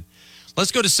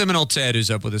Let's go to Seminole Ted,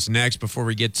 who's up with us next before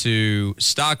we get to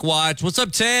Stock Watch. What's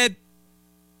up, Ted?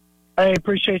 Hey,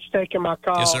 appreciate you taking my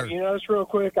call. Yes, sir. Just real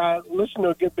quick, I listened to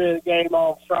a good bit of the game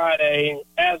on Friday.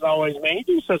 As always, man, you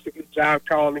do such a good job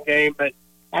calling the game. But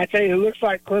I tell you, it looks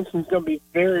like Clemson's going to be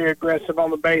very aggressive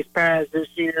on the base paths this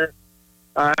year.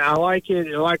 I like it.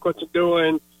 I like what they're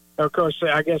doing. Of course,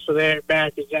 I guess with Eric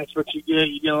back, that's what you get.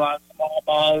 You get a lot of small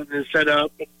balls and set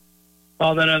up and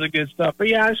all that other good stuff. But,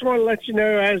 yeah, I just want to let you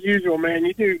know, as usual, man,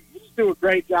 you just do a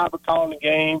great job of calling the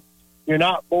game. You're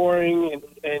not boring, and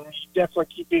you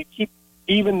definitely keep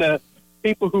even the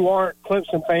people who aren't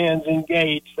Clemson fans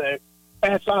engaged. So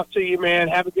hats off to you, man.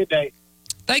 Have a good day.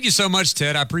 Thank you so much,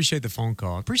 Ted. I appreciate the phone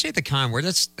call. I appreciate the kind word.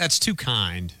 That's too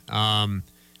kind. I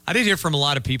did hear from a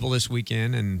lot of people this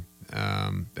weekend and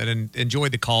that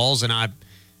enjoyed the calls, and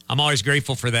I'm always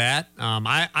grateful for that.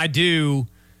 I do.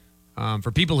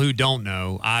 For people who don't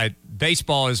know,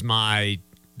 baseball is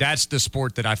that's the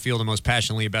sport that I feel the most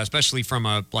passionately about, especially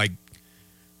from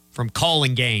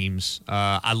calling games.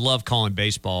 I love calling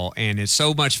baseball, and it's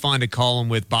so much fun to call them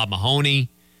with Bob Mahoney,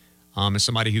 as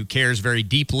somebody who cares very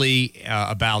deeply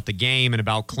about the game and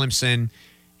about Clemson.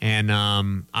 And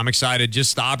I'm excited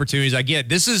just the opportunities I get.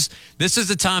 This is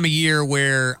the time of year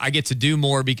where I get to do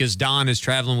more because Don is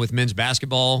traveling with men's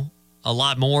basketball a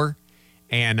lot more,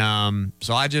 and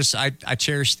so I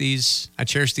cherish these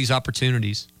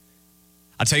opportunities.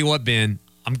 I'll tell you what, Ben,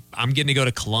 I'm getting to go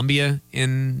to Columbia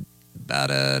in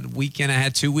about a weekend. I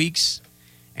had 2 weeks,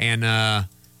 and I'm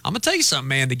gonna tell you something,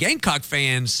 man. The Gamecock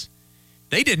fans,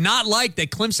 they did not like that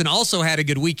Clemson also had a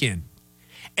good weekend.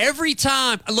 Every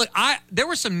time, look, there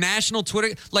were some national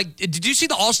Twitter. Like, did you see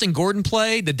the Austin Gordon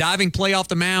play, the diving play off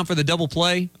the mound for the double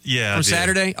play? Yeah, from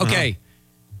Saturday. Okay, Uh-huh.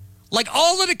 Like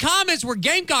all of the comments were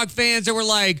Gamecock fans that were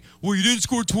like, "Well, you didn't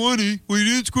score 20. Well, you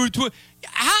didn't score 20."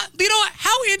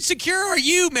 How insecure are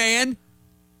you, man?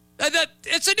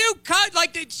 It's a new cut.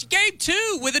 Like, it's game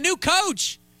 2 with a new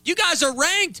coach. You guys are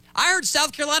ranked. I heard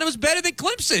South Carolina was better than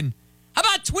Clemson. How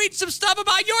about tweet some stuff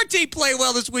about your team playing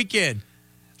well this weekend?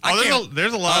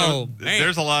 There's a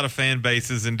lot of fan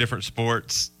bases in different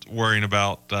sports worrying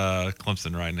about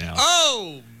Clemson right now.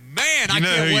 Oh man, I can't wait. You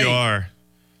know who you are.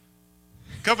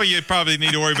 A couple of you probably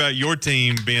need to worry about your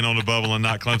team being on the bubble and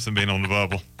not Clemson being on the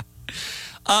bubble.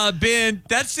 Ben,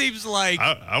 that seems like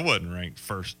I wasn't ranked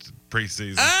first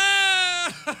preseason.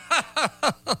 Oh,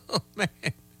 man.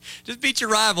 Just beat your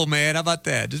rival, man. How about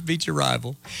that? Just beat your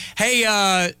rival. Hey,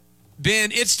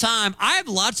 Ben, it's time. I have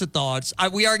lots of thoughts.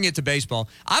 We are going to get to baseball.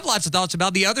 I have lots of thoughts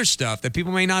about the other stuff that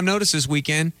people may not notice this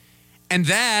weekend. And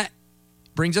that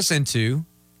brings us into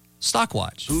Stock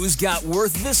Watch. Who's got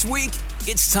worth this week?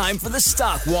 It's time for the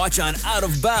Stock Watch on Out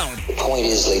of Bound. The point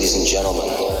is, ladies and gentlemen,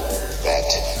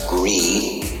 that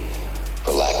greed,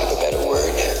 for lack of a better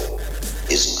word,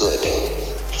 is good.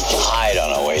 I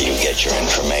don't know where you get your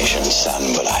information,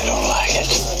 son, but I don't like it.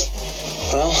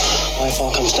 Well, life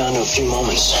all comes down to a few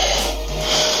moments.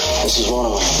 This is one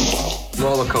of them.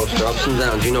 Roller coaster, ups and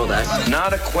downs, you know that.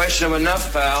 Not a question of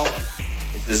enough, pal.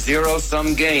 It's a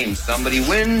zero-sum game. Somebody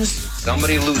wins,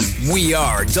 somebody loses. We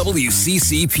are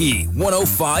WCCP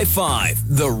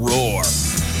 105.5, The Roar.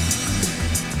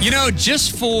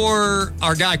 Just for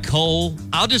our guy Cole,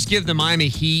 I'll just give the Miami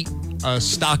Heat a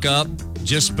stock up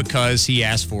just because he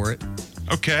asked for it.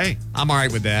 Okay. I'm all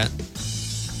right with that.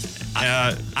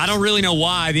 I don't really know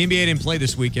why. The NBA didn't play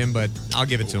this weekend, but I'll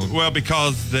give it to him. Well,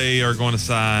 because they are going to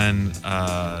sign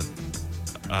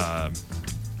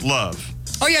Love.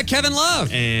 Oh, yeah, Kevin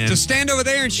Love. And to stand over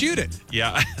there and shoot it.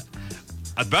 Yeah. I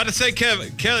was about to say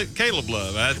Caleb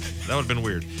Love. That would have been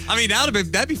weird. I mean,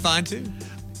 that'd be fine, too.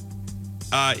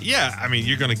 Yeah, I mean,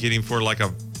 you're going to get him for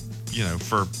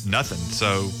for nothing.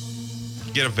 So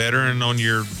get a veteran on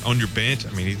your bench.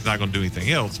 I mean, he's not going to do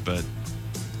anything else, but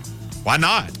why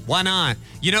not? Why not?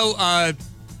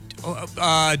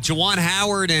 Juwan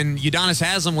Howard and Udonis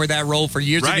Haslem were that role for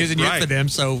years and years and years for them,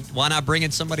 so why not bring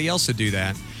in somebody else to do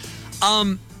that?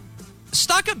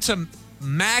 Stock up to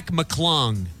Mac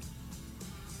McClung.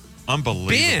 Unbelievable.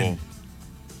 Ben,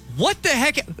 what the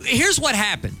heck? Here's what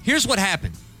happened.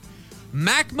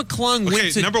 Mac McClung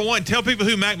went to... number one, tell people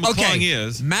who Mac McClung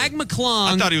is. Mac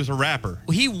McClung... I thought he was a rapper.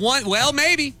 He won... Well,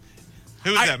 maybe.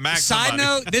 Who is that, Mac Side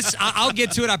somebody? note, I'll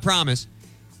get to it, I promise.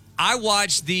 I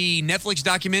watched the Netflix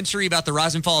documentary about the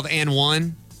rise and fall of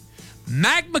AND1.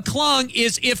 Mac McClung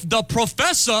is if the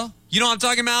professor... You know what I'm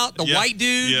talking about? The white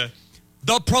dude? Yeah.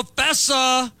 The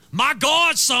professor, my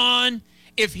God, son.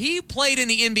 If he played in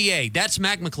the NBA, that's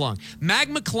Mac McClung. Mac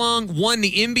McClung won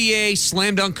the NBA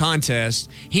slam dunk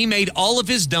contest. He made all of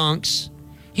his dunks.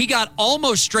 He got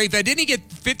almost straight. Didn't he get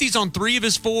 50s on 3 of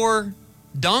his 4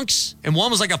 dunks, and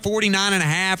one was like a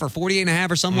 49.5 or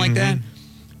 48.5 or something like that.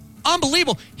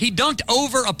 Unbelievable. He dunked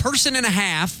over a person and a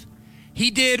half. He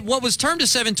did what was termed a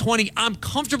 720. I'm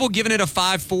comfortable giving it a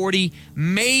 540,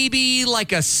 maybe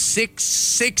like a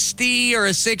 660 or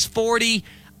a 640.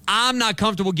 I'm not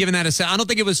comfortable giving that a 7. I don't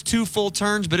think it was 2 full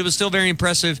turns, but it was still very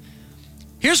impressive.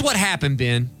 Here's what happened,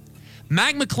 Ben.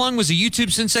 Mac McClung was a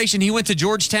YouTube sensation. He went to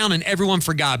Georgetown, and everyone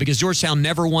forgot because Georgetown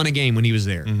never won a game when he was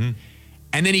there.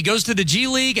 And then he goes to the G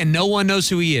League, and no one knows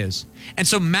who he is. And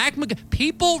so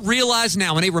people realize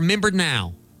now, and they remembered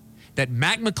now, that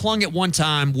Mac McClung at one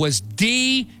time was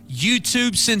the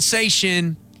YouTube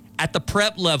sensation at the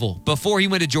prep level before he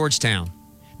went to Georgetown.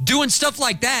 Doing stuff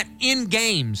like that in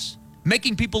games,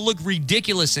 making people look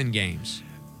ridiculous in games.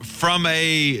 From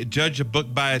a judge a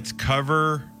book by its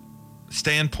cover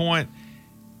standpoint,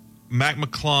 Mac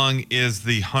McClung is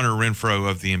the Hunter Renfrow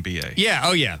of the NBA. Yeah,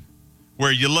 oh yeah.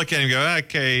 Where you look at him and go,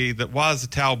 okay, why is the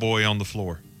towel boy on the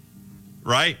floor?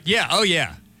 Right? Yeah, oh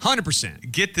yeah.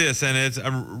 100%. Get this, and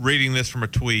I'm reading this from a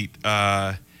tweet.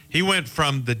 He went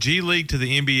from the G League to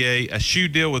the NBA, a shoe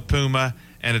deal with Puma,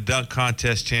 and a dunk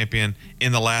contest champion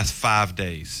in the last 5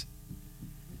 days.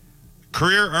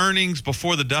 Career earnings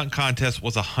before the dunk contest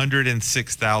was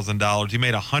 $106,000. He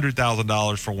made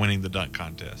 $100,000 for winning the dunk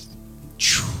contest.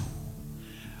 He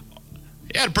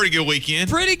had a pretty good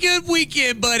weekend. Pretty good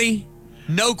weekend, buddy.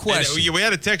 No question. And we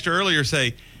had a texter earlier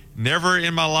say, never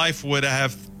in my life would I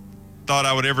have thought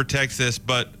I would ever text this,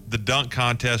 but the dunk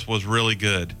contest was really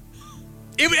good.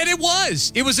 And it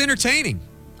was. It was entertaining.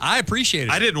 I appreciate it.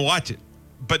 I didn't watch it,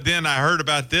 but then I heard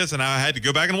about this, and I had to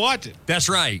go back and watch it. That's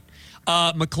right.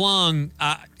 McClung,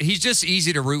 he's just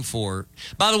easy to root for.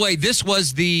 By the way, this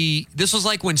was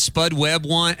like when Spud Webb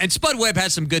won, and Spud Webb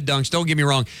had some good dunks. Don't get me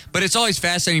wrong, but it's always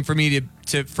fascinating for me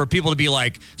for people to be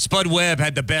like, Spud Webb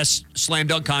had the best slam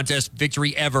dunk contest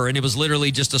victory ever, and it was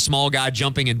literally just a small guy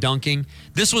jumping and dunking.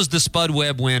 This was the Spud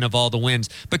Webb win of all the wins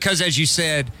because, as you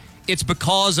said, it's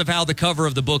because of how the cover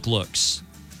of the book looks.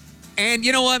 And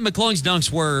you know what? McClung's dunks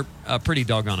were pretty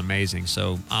doggone amazing,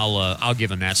 so I'll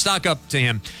give him that. Stock up to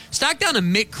him. Stock down to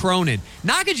Mick Cronin.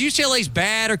 Not because UCLA's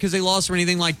bad or because they lost or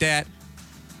anything like that.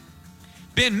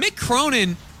 Ben, Mick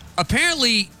Cronin,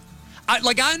 apparently, I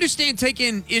understand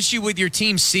taking issue with your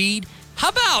team's seed. How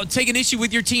about taking issue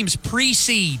with your team's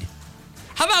pre-seed?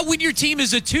 How about when your team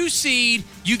is a 2 seed,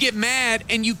 you get mad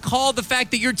and you call the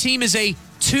fact that your team is a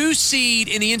 2 seed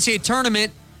in the NCAA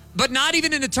tournament, but not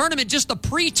even in the tournament, just the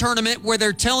pre-tournament where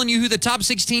they're telling you who the top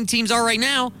 16 teams are right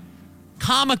now.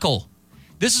 Comical.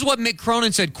 This is what Mick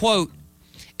Cronin said, quote,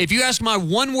 if you ask my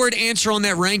one-word answer on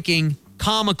that ranking,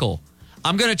 comical.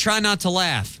 I'm going to try not to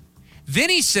laugh. Then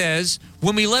he says,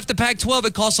 when we left the Pac-12,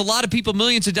 it cost a lot of people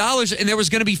millions of dollars, and there was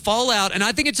going to be fallout, and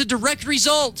I think it's a direct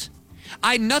result.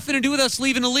 I had nothing to do with us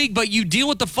leaving the league, but you deal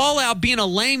with the fallout being a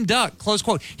lame duck, close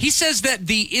quote. He says that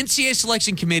the NCAA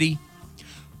selection committee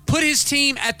put his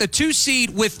team at the 2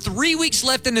 seed with 3 weeks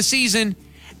left in the season,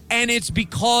 and it's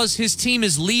because his team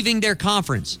is leaving their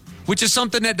conference, which is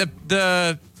something that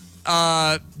the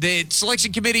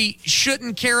selection committee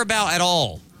shouldn't care about at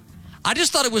all. I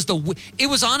just thought it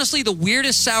was honestly the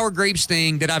weirdest sour grapes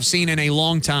thing that I've seen in a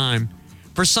long time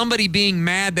for somebody being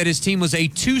mad that his team was a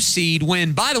 2 seed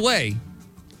when, by the way,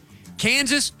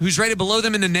 Kansas, who's rated below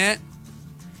them in the net,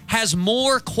 has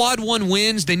more quad 1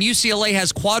 wins than UCLA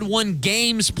has quad 1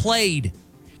 games played.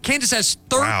 Kansas has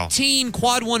 13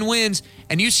 quad 1 wins,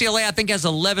 and UCLA I think has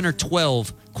 11 or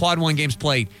 12 quad 1 games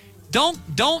played. Don't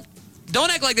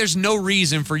act like there's no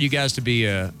reason for you guys to be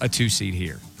a 2 seed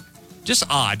here. Just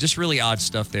odd, just really odd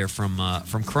stuff there from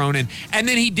Cronin. And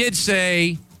then he did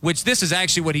say, which this is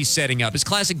actually what he's setting up, his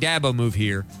classic Dabo move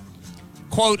here.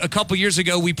 Quote, a couple years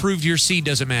ago we proved your seed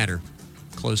doesn't matter.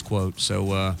 Close quote.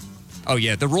 So oh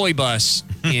yeah, the Roy bus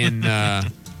in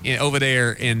over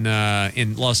there in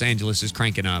Los Angeles is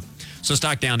cranking up. So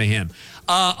stock down to him.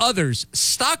 Others,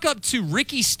 stock up to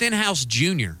Ricky Stenhouse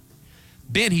Jr.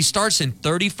 Ben, he starts in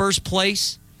 31st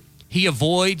place. He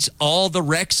avoids all the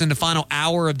wrecks in the final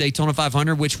hour of Daytona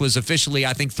 500, which was officially,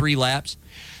 I think, 3 laps.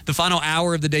 The final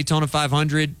hour of the Daytona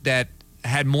 500 that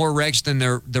had more wrecks than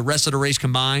the rest of the race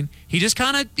combined. He just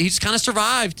kind of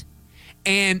survived.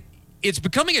 And it's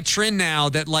becoming a trend now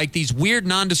that like these weird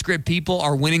nondescript people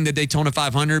are winning the Daytona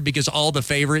 500 because all the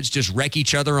favorites just wreck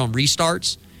each other on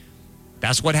restarts.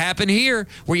 That's what happened here,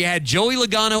 where you had Joey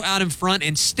Logano out in front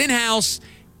and Stenhouse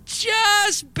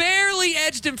just barely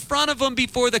edged in front of him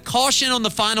before the caution on the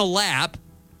final lap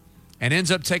and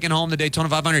ends up taking home the Daytona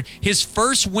 500. His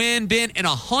first win, Ben, in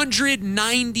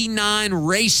 199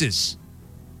 races.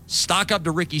 Stock up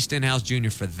to Ricky Stenhouse Jr.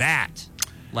 for that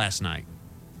last night.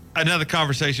 another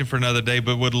conversation for another day,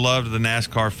 but would love the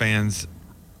NASCAR fans'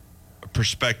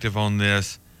 perspective on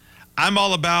this. I'm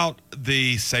all about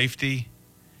the safety,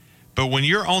 but when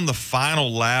you're on the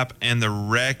final lap and the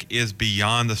wreck is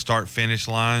beyond the start-finish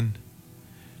line,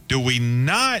 could we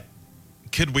not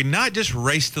just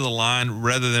race to the line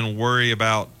rather than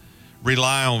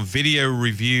rely on video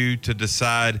review to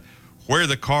decide where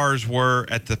the cars were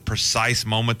at the precise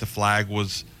moment the flag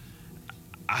was?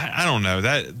 I don't know.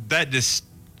 That just,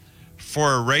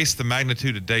 for a race the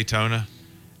magnitude of Daytona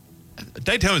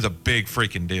is a big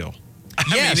freaking deal. I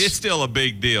mean, it's still a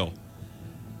big deal.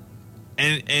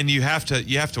 And you have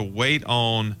to wait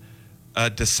on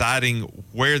deciding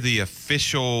where the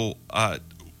official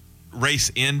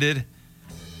race ended.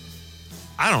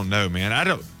 I don't know, man. I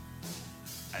don't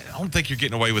think you're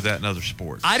getting away with that in other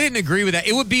sports. I didn't agree with that.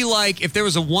 It would be like if there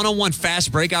was a one-on-one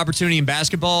fast break opportunity in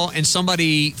basketball and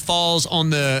somebody falls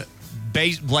on the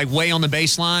base, like way on the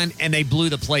baseline, and they blew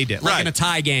the play dead, like in a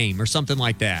tie game or something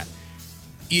like that.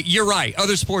 You're right.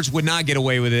 Other sports would not get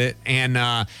away with it. And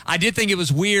I did think it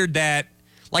was weird that,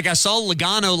 like, I saw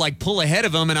Logano, like, pull ahead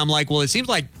of him, and I'm like, well, it seems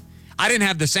like I didn't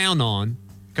have the sound on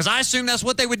because I assumed that's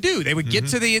what they would do. They would get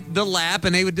to the lap,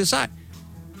 and they would decide.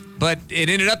 But it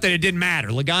ended up that it didn't matter.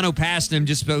 Logano passed him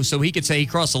just so he could say he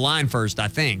crossed the line first, I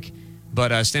think.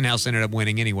 But Stenhouse ended up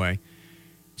winning anyway.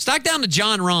 Stock down to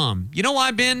Jon Rahm. You know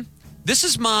why, Ben? This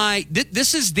is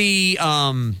the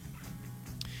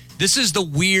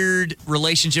weird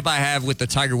relationship I have with the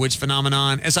Tiger Woods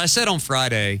phenomenon. As I said on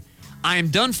Friday, I am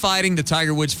done fighting the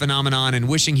Tiger Woods phenomenon and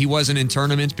wishing he wasn't in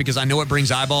tournaments because I know it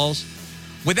brings eyeballs.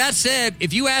 With that said,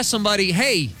 if you ask somebody,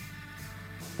 hey,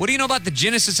 what do you know about the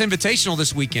Genesis Invitational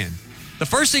this weekend? The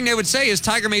first thing they would say is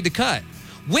Tiger made the cut.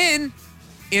 And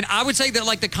I would say that,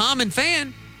 like, the common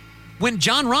fan, when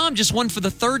Jon Rahm just won for the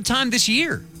third time this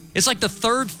year. It's like the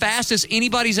third fastest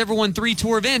anybody's ever won 3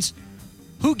 tour events.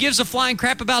 Who gives a flying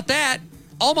crap about that?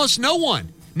 Almost no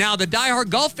one. Now, the diehard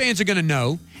golf fans are going to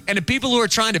know, and the people who are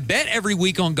trying to bet every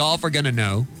week on golf are going to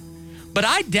know. But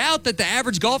I doubt that the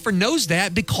average golfer knows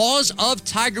that because of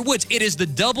Tiger Woods. It is the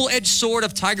double-edged sword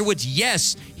of Tiger Woods.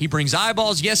 Yes, he brings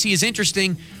eyeballs. Yes, he is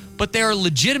interesting. But there are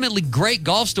legitimately great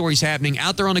golf stories happening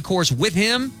out there on the course with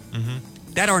him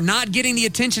that are not getting the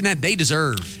attention that they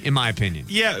deserve, in my opinion.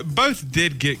 Yeah, both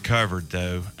did get covered,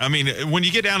 though. I mean, when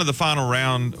you get down to the final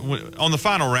round, on the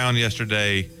final round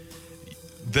yesterday,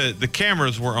 the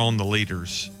cameras were on the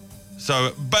leaders.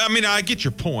 So, but I mean, I get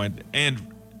your point. And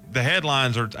the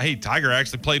headlines are, hey, Tiger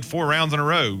actually played 4 rounds in a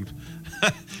row.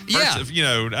 Yeah.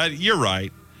 You're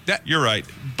right. You're right.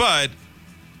 But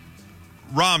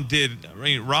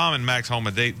Rahm and Max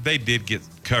Homa, they did get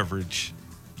coverage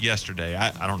yesterday.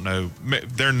 I don't know.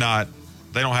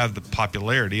 They don't have the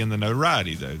popularity and the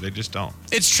notoriety, though. They just don't.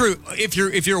 It's true.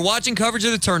 If you're watching coverage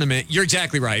of the tournament, you're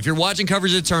exactly right. If you're watching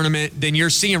coverage of the tournament, then you're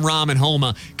seeing Rahm and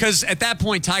Homa, because at that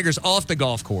point Tiger's off the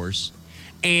golf course,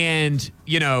 and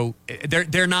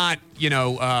they're not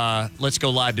let's go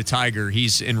live to Tiger.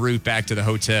 He's en route back to the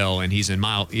hotel, and he's in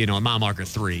mile marker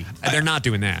 3. They're not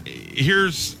doing that.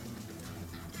 Here's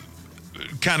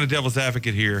kind of devil's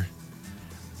advocate here.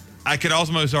 I could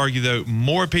almost argue, though,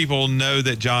 more people know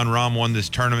that Jon Rahm won this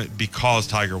tournament because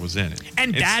Tiger was in it.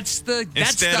 And that's the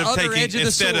other edge of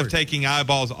the sword. Instead of taking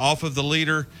eyeballs off of the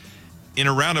leader, in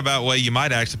a roundabout way, you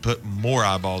might actually put more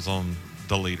eyeballs on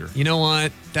the leader. You know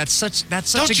what? That's such a good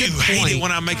point. Don't you hate it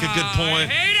when I make a good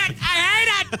point? I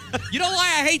hate it. You know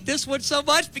why I hate this one so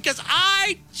much? Because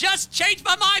I just changed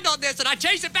my mind on this, and I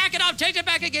changed it back, and I'll change it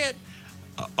back again.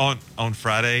 On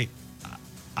Friday,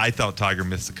 I thought Tiger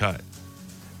missed the cut.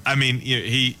 I mean,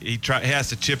 he has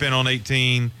to chip in on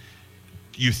 18.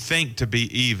 You think to be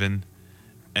even,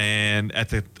 and at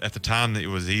the time that it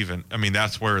was even, I mean,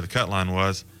 that's where the cut line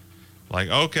was. Like,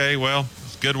 okay, well,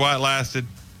 it's good while it lasted.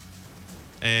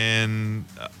 And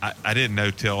I didn't know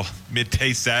till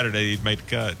midday Saturday he'd made the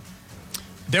cut.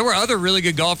 There were other really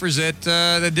good golfers that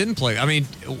didn't play. I mean,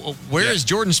 where is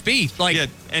Jordan Spieth?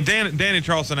 And Danny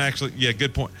Charleston actually,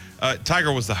 good point.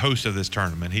 Tiger was the host of this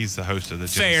tournament. He's the host of the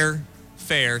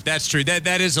Fair. That's true.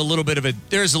 There's a little bit of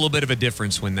a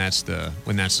difference when that's the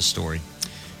story.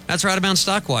 That's Right About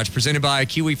Stock Watch, presented by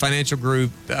Kiwi Financial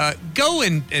Group. Go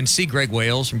and see Greg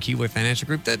Wales from Kiwi Financial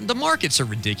Group. The markets are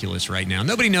ridiculous right now.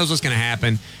 Nobody knows what's going to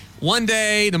happen. One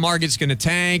day the market's going to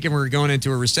tank and we're going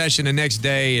into a recession. The next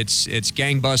day it's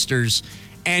gangbusters,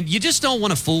 and you just don't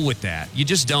want to fool with that. You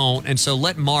just don't. And so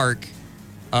let Mark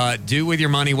do with your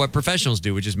money what professionals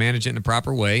do, which is manage it in the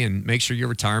proper way and make sure your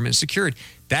retirement is secured.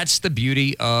 That's the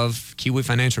beauty of Kiwi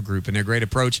Financial Group and their great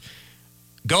approach.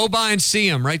 Go by and see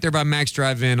them right there by Max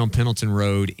Drive-In on Pendleton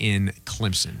Road in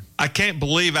Clemson. I can't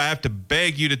believe I have to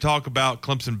beg you to talk about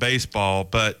Clemson baseball,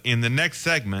 but in the next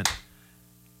segment,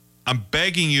 I'm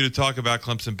begging you to talk about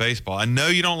Clemson baseball. I know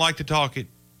you don't like to talk it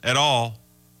at all.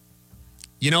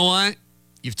 You know what?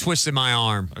 You've twisted my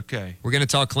arm. Okay. We're going to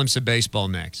talk Clemson baseball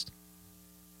next.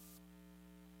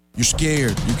 You're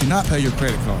scared. You cannot pay your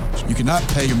credit cards. You cannot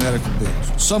pay your medical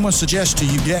bills. Someone suggests to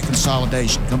you debt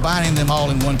consolidation, combining them all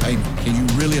in one payment. Can you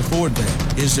really afford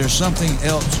that? Is there something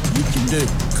else you can do?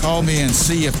 Call me and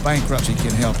see if bankruptcy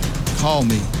can help you. Call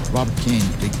me, Robert King.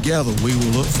 Together we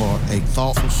will look for a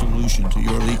thoughtful solution to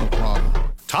your legal problem.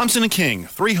 Thompson & King,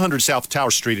 300 South Tower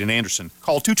Street in Anderson.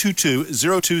 Call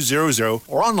 222-0200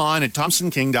 or online at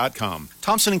thompsonking.com.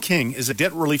 Thompson & King is a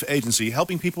debt relief agency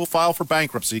helping people file for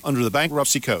bankruptcy under the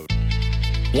Bankruptcy Code.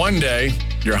 One day,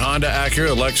 your Honda,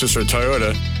 Acura, Lexus, or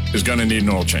Toyota is going to need an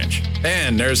oil change.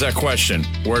 And there's that question,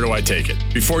 where do I take it?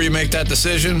 Before you make that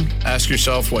decision, ask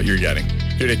yourself what you're getting.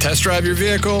 Do they test drive your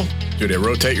vehicle? Do they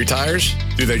rotate your tires?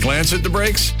 Do they glance at the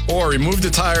brakes? Or remove the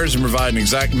tires and provide an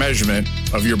exact measurement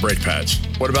of your brake pads?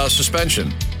 What about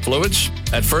suspension? Fluids?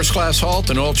 At First Class Halt,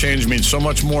 an oil change means so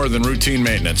much more than routine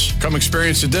maintenance. Come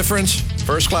experience the difference.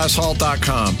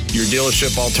 FirstClassHalt.com, your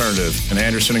dealership alternative in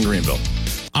Anderson and Greenville.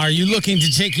 Are you looking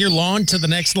to take your lawn to the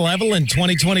next level in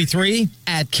 2023?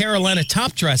 At Carolina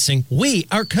Top Dressing, we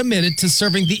are committed to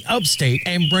serving the upstate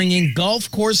and bringing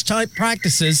golf course-type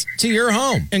practices to your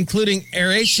home, including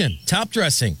aeration, top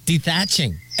dressing,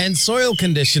 dethatching, and soil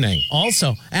conditioning.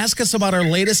 Also, ask us about our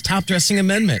latest top dressing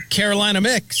amendment, Carolina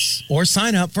Mix, or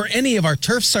sign up for any of our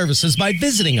turf services by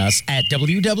visiting us at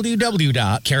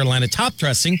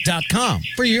www.carolinatopdressing.com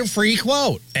for your free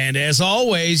quote. And as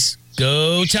always,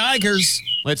 go Tigers!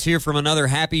 Let's hear from another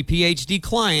happy PhD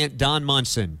client, Don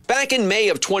Munson. Back in May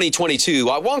of 2022,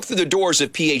 I walked through the doors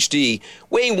of PhD,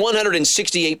 weighing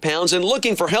 168 pounds and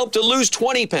looking for help to lose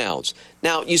 20 pounds.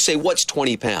 Now, you say, what's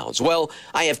 20 pounds? Well,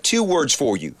 I have two words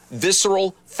for you: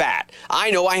 visceral fat.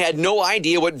 I know I had no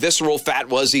idea what visceral fat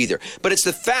was either, but it's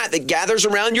the fat that gathers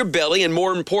around your belly and,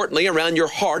 more importantly, around your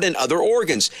heart and other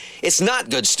organs. It's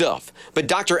not good stuff, but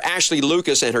Dr. Ashley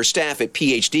Lucas and her staff at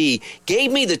PhD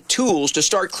gave me the tools to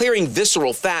start clearing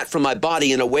visceral fat from my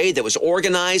body in a way that was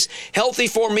organized, healthy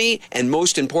for me, and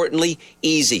most importantly,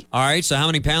 easy. All right, so how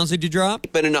many pounds did you drop?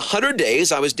 But in 100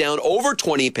 days, I was down over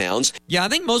 20 pounds. Yeah, I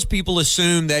think most people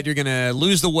assume that you're going to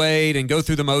lose the weight and go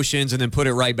through the motions and then put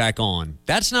it right back on.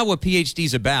 That's not what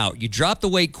PhD's about. You drop the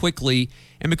weight quickly,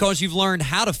 and because you've learned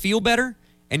how to feel better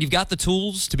and you've got the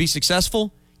tools to be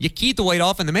successful, you keep the weight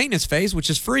off in the maintenance phase, which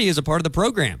is free as a part of the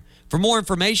program. For more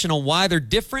information on why they're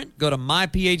different, go to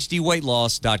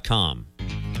myphdweightloss.com.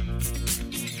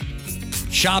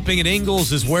 Shopping at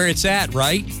Ingles is where it's at,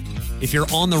 right? If you're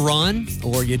on the run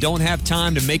or you don't have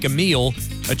time to make a meal,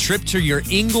 a trip to your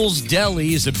Ingles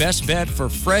Deli is the best bet for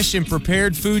fresh and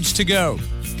prepared foods to go.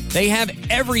 They have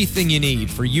everything you need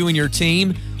for you and your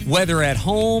team, whether at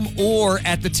home or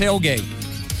at the tailgate.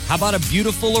 How about a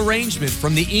beautiful arrangement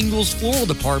from the Ingles Floral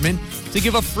Department to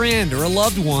give a friend or a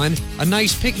loved one a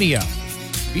nice pick-me-up?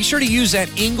 Be sure to use that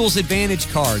Ingles Advantage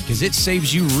card because it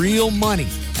saves you real money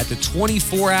at the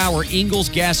 24-hour Ingles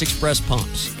Gas Express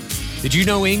pumps. Did you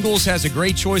know Ingles has a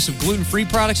great choice of gluten-free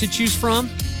products to choose from?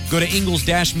 Go to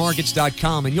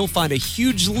Ingles-Markets.com and you'll find a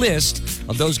huge list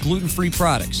of those gluten-free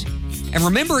products. And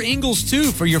remember Ingles,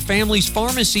 too, for your family's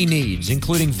pharmacy needs,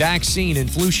 including vaccine and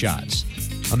flu shots.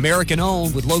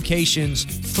 American-owned with locations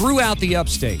throughout the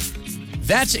upstate.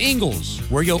 That's Ingles,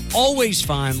 where you'll always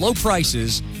find low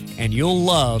prices and you'll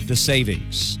love the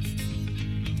savings.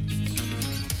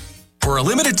 For a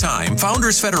limited time,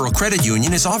 Founders Federal Credit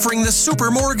Union is offering the Super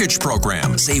Mortgage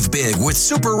Program. Save big with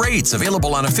super rates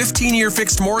available on a 15-year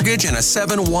fixed mortgage and a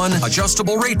 7/1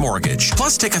 adjustable rate mortgage.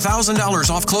 Plus, take $1,000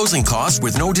 off closing costs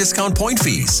with no discount point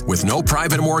fees. With no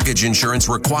private mortgage insurance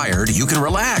required, you can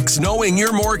relax knowing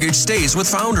your mortgage stays with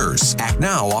Founders. Act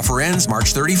now. Offer ends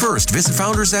March 31st. Visit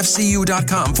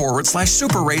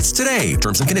foundersfcu.com/super rates today.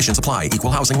 Terms and conditions apply. Equal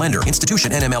housing lender.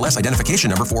 Institution NMLS identification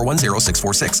number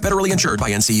 410646. Federally insured by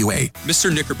NCUA.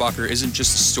 Mr. Knickerbocker isn't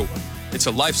just a store, it's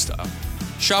a lifestyle.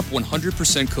 Shop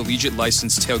 100% collegiate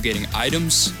licensed tailgating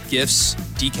items, gifts,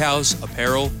 decals,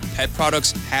 apparel, pet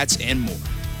products, hats, and more.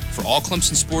 For all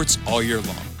Clemson sports all year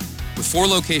long. With 4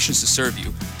 locations to serve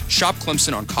you, shop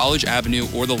Clemson on College Avenue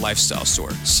or the Lifestyle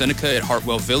Store, Seneca at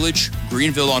Hartwell Village,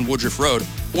 Greenville on Woodruff Road,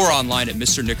 or online at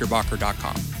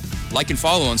MrKnickerbocker.com. Like and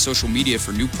follow on social media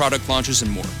for new product launches and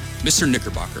more. Mr.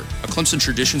 Knickerbocker, a Clemson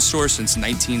tradition store since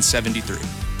 1973.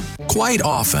 Quite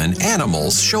often,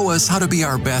 animals show us how to be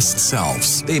our best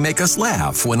selves. They make us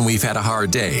laugh when we've had a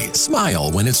hard day,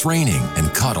 smile when it's raining,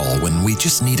 and cuddle when we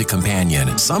just need a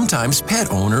companion. Sometimes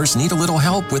pet owners need a little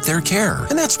help with their care,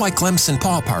 and that's why Clemson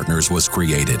Paw Partners was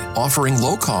created, offering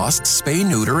low-cost spay,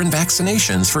 neuter, and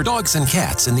vaccinations for dogs and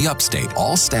cats in the upstate.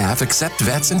 All staff except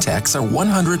vets and techs are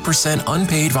 100%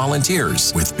 unpaid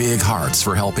volunteers with big hearts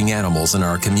for helping animals in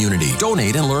our community.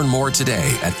 Donate and learn more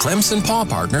today at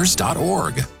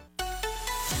ClemsonPawPartners.org.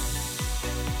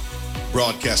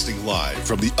 Broadcasting live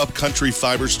from the Upcountry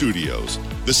Fiber Studios,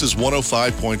 this is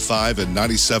 105.5 and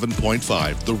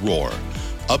 97.5 The Roar.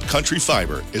 Upcountry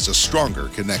Fiber is a stronger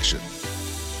connection.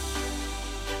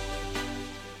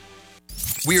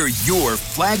 We're your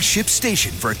flagship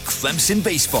station for Clemson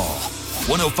baseball.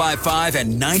 105.5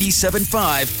 and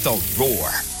 97.5 The Roar,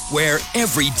 where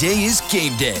every day is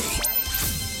game day.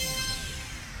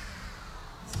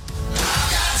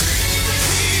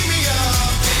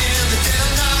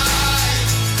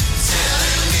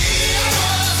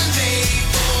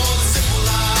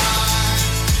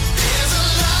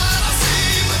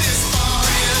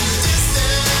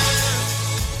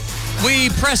 We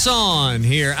press on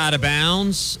here out of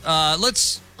bounds.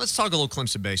 Let's talk a little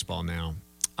Clemson baseball now.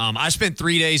 I spent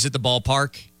 3 days at the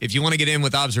ballpark. If you want to get in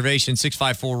with observation,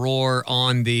 654-ROAR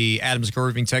on the Adams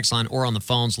Irving text line or on the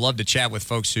phones. Love to chat with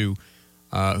folks who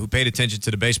paid attention to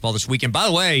the baseball this weekend. By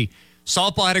the way,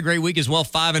 softball had a great week as well,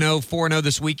 5-0, 4-0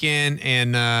 this weekend.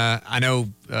 And I know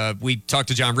we talked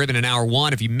to John Ribbon in hour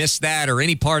one. If you missed that or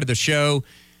any part of the show,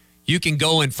 you can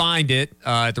go and find it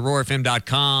at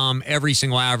theroarfm.com. Every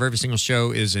single hour, every single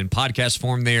show is in podcast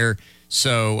form there.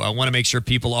 So I want to make sure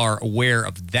people are aware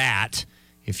of that.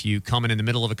 If you come in the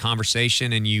middle of a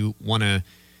conversation and you want to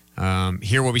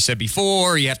hear what we said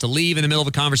before, you have to leave in the middle of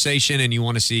a conversation and you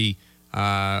want to see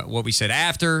what we said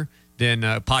after, then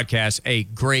podcast, a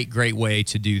great, great way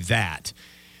to do that.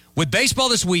 With baseball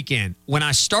this weekend, when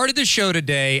I started the show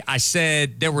today, I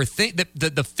said there were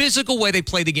the physical way they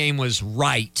played the game was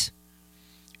right.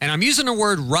 And I'm using the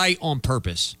word right on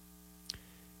purpose.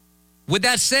 With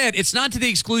that said, it's not to the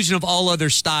exclusion of all other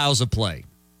styles of play.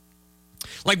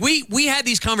 Like we had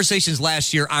these conversations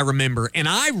last year, I remember, and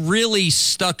I really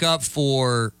stuck up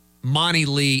for Monty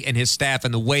Lee and his staff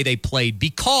and the way they played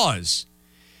because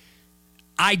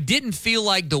I didn't feel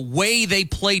like the way they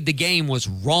played the game was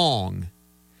wrong.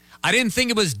 I didn't think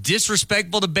it was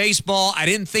disrespectful to baseball. I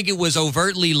didn't think it was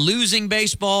overtly losing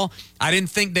baseball. I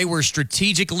didn't think they were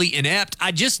strategically inept.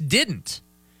 I just didn't.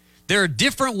 There are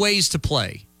different ways to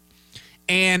play.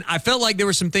 And I felt like there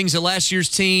were some things that last year's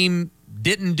team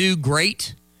didn't do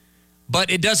great, but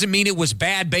it doesn't mean it was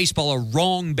bad baseball or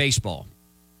wrong baseball.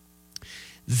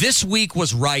 This week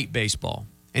was right baseball.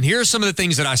 And here are some of the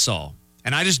things that I saw.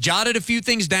 And I just jotted a few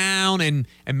things down and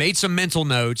made some mental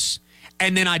notes.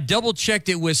 And then I double-checked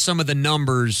it with some of the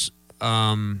numbers,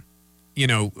 when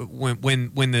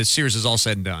the series is all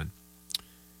said and done.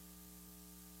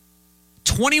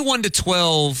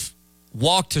 21-12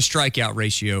 walk-to-strikeout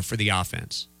ratio for the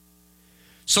offense.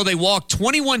 So they walked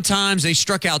 21 times, they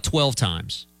struck out 12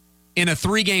 times in a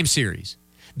 3-game series.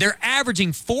 They're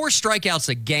averaging 4 strikeouts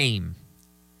a game.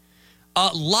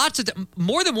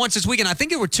 More than once this weekend, I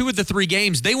think there were 2 of the 3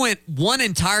 games, they went one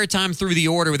entire time through the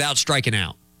order without striking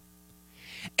out.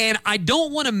 And I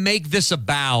don't want to make this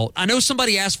about, I know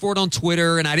somebody asked for it on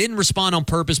Twitter and I didn't respond on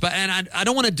purpose, and I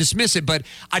don't want to dismiss it, but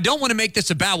I don't want to make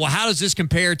this about, well, how does this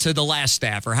compare to the last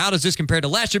staff or how does this compare to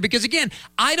last year? Because again,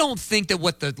 I don't think that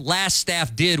what the last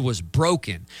staff did was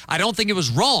broken. I don't think it was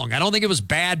wrong. I don't think it was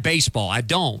bad baseball. I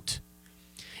don't.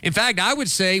 In fact, I would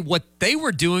say what they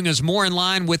were doing is more in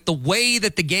line with the way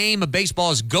that the game of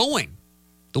baseball is going,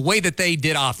 the way that they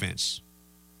did offense.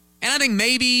 And I think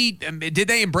maybe, did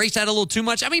they embrace that a little too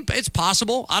much? I mean, it's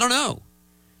possible. I don't know.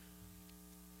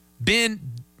 Ben,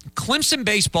 Clemson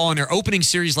baseball in their opening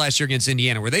series last year against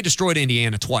Indiana, where they destroyed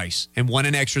Indiana twice and won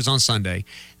in extras on Sunday,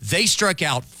 they struck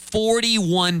out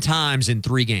 41 times in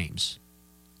 3 games.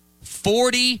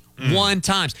 41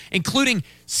 times, including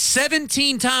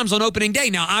 17 times on opening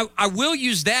day. Now, I will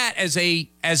use that as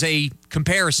a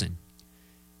comparison.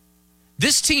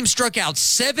 This team struck out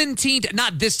 17,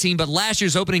 not this team, but last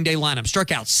year's opening day lineup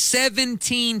struck out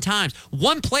 17 times.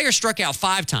 One player struck out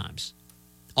 5 times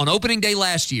on opening day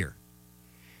last year.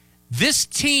 This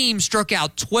team struck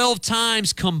out 12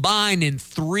 times combined in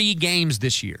 3 games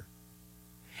this year.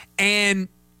 And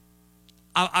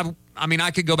I mean,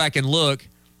 I could go back and look.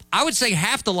 I would say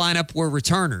half the lineup were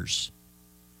returners.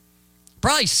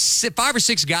 Probably 5 or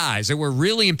 6 guys that were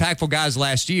really impactful guys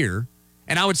last year.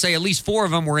 And I would say at least 4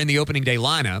 of them were in the opening day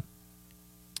lineup.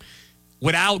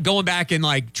 Without going back and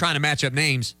like trying to match up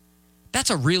names, That's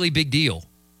a really big deal.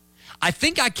 I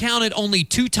think I counted only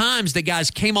 2 times that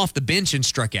guys came off the bench and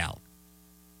struck out.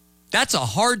 That's a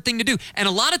hard thing to do. And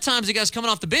a lot of times the guys coming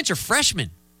off the bench are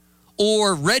freshmen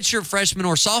or redshirt freshmen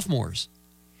or sophomores.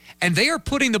 And they are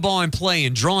putting the ball in play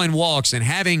and drawing walks and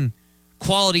having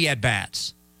quality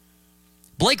at-bats.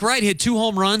 Blake Wright hit 2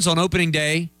 home runs on opening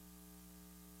day.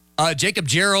 Jacob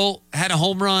Jarrell had a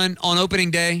home run on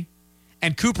opening day.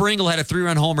 And Cooper Ingle had a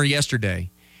 3-run homer yesterday.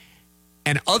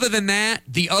 And other than that,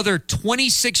 the other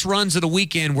 26 runs of the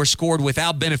weekend were scored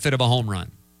without benefit of a home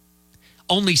run.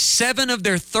 Only 7 of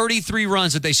their 33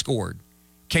 runs that they scored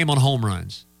came on home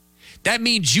runs. That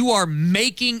means you are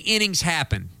making innings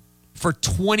happen for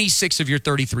 26 of your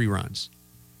 33 runs.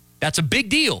 That's a big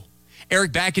deal.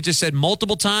 Eric Bakich has said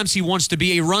multiple times he wants to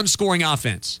be a run-scoring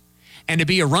offense. And to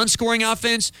be a run-scoring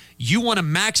offense, you want to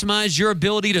maximize your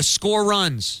ability to score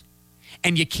runs.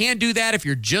 And you can't do that if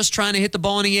you're just trying to hit the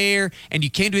ball in the air, and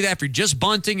you can't do that if you're just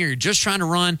bunting or you're just trying to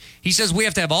run. He says we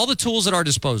have to have all the tools at our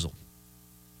disposal.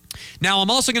 Now,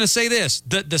 I'm also going to say this.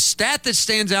 The stat that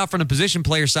stands out from the position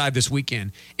player side this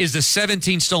weekend is the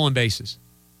 17 stolen bases.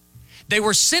 They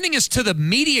were sending us to the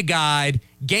media guide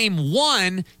game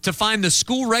 1 to find the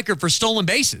school record for stolen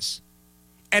bases.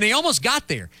 And they almost got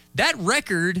there. That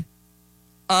record,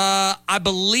 I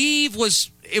believe,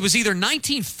 was either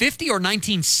 1950 or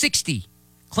 1960.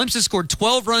 Clemson scored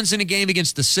 12 runs in a game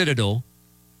against the Citadel.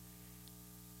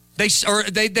 They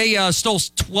stole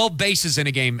 12 bases in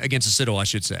a game against the Citadel, I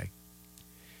should say.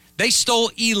 They stole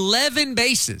 11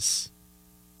 bases,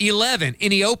 11 in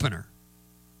the opener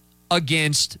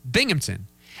against Binghamton.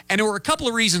 And there were a couple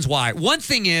of reasons why. One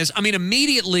thing is,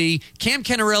 immediately, Cam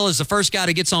Kenarella is the first guy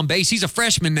that gets on base. He's a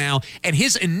freshman now, and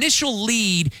his initial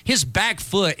lead, his back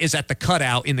foot is at the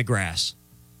cutout in the grass.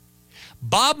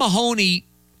 Bob Mahoney,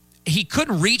 he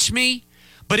couldn't reach me,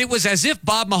 but it was as if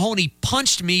Bob Mahoney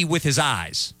punched me with his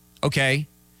eyes, okay?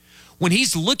 When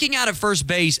he's looking out at first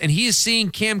base and he is seeing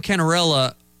Cam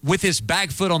Kenarella with his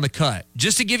back foot on the cut,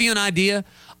 just to give you an idea,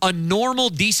 a normal,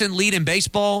 decent lead in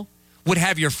baseball would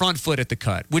have your front foot at the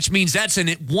cut, which means that's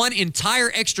one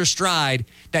entire extra stride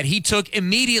that he took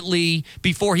immediately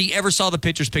before he ever saw the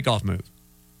pitcher's pickoff move.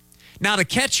 Now, the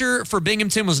catcher for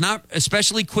Binghamton was not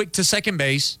especially quick to second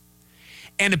base,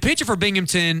 and the pitcher for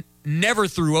Binghamton never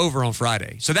threw over on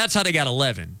Friday. So that's how they got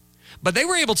 11. But they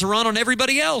were able to run on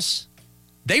everybody else.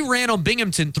 They ran on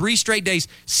Binghamton 3 straight days,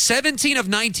 17 of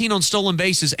 19 on stolen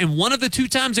bases, and one of the 2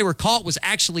 times they were caught was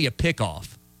actually a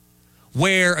pickoff,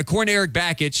 where, according to Eric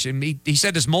Bakich, and he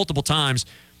said this multiple times,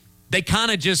 they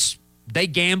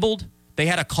gambled. They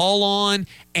had a call on,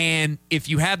 and if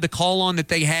you have the call on that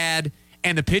they had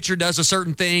and the pitcher does a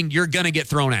certain thing, you're going to get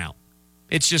thrown out.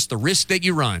 It's just the risk that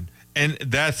you run. And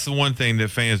that's the one thing that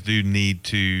fans do need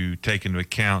to take into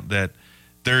account, that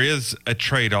there is a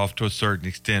trade-off to a certain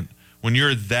extent when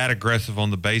you're that aggressive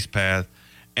on the base path.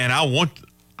 And I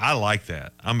like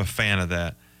that. I'm a fan of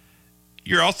that.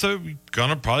 You're also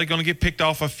probably gonna get picked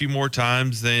off a few more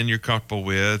times than you're comfortable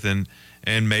with, and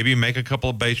maybe make a couple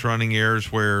of base running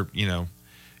errors where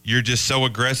you're just so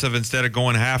aggressive instead of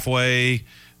going halfway.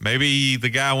 Maybe the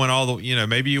guy went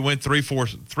maybe you went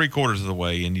 3/4 of the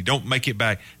way and you don't make it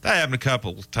back. That happened a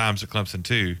couple of times at Clemson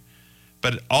too.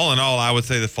 But all in all, I would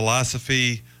say the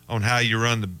philosophy on how you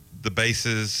run the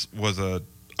bases was a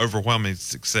overwhelming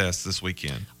success this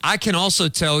weekend. I can also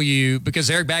tell you, because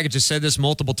Eric Bakich has said this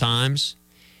multiple times,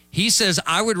 he says,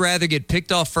 I would rather get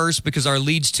picked off first because our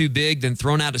lead's too big than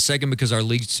thrown out to second because our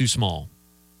lead's too small.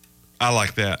 I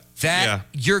like that.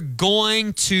 You're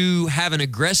going to have an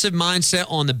aggressive mindset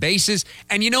on the bases.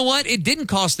 And you know what? It didn't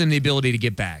cost them the ability to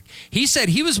get back. He said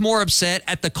he was more upset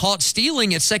at the caught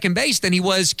stealing at second base than he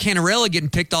was Canarella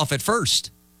getting picked off at first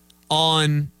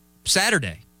on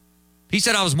Saturday. He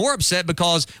said, I was more upset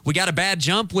because we got a bad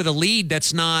jump with a lead that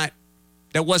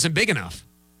wasn't big enough.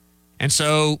 And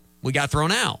so we got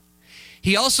thrown out.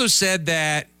 He also said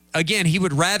that, again, he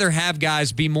would rather have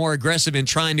guys be more aggressive in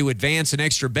trying to advance an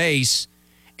extra base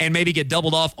and maybe get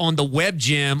doubled off on the web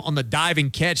gem on the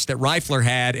diving catch that Reifler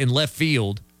had in left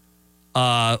field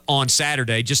on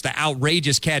Saturday. Just the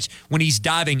outrageous catch when he's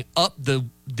diving up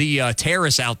the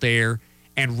terrace out there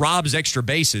and robs extra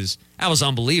bases. That was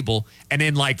unbelievable. And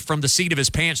then, from the seat of his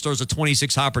pants, throws a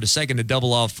 26 hopper to second to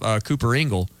double off Cooper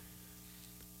Ingle.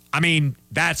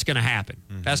 That's going to happen.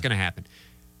 Mm-hmm. That's going to happen.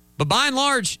 But by and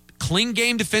large, clean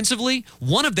game defensively.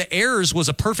 One of the errors was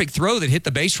a perfect throw that hit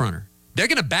the base runner. They're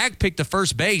going to backpick the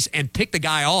first base and pick the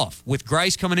guy off with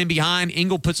Grice coming in behind.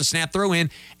 Ingle puts a snap throw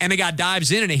in, and the guy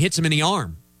dives in and it hits him in the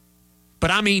arm. But,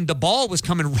 the ball was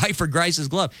coming right for Grice's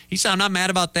glove. He said, I'm not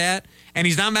mad about that. And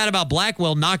he's not mad about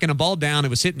Blackwell knocking a ball down. It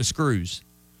was hitting the screws.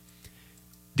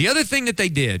 The other thing that they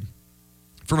did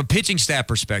from a pitching staff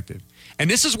perspective, and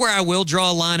this is where I will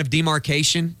draw a line of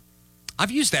demarcation.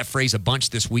 I've used that phrase a bunch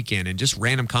this weekend in just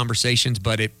random conversations,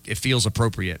 but it feels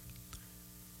appropriate.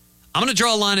 I'm going to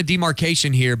draw a line of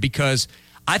demarcation here because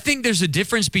I think there's a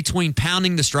difference between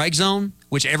pounding the strike zone,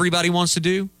 which everybody wants to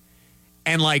do,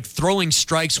 and like throwing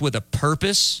strikes with a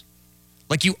purpose.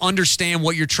 Like you understand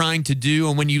what you're trying to do,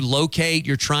 and when you locate,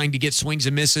 you're trying to get swings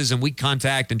and misses and weak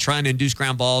contact and trying to induce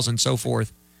ground balls and so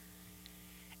forth.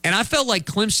 And I felt like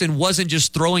Clemson wasn't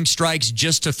just throwing strikes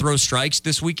just to throw strikes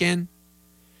this weekend.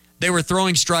 They were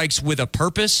throwing strikes with a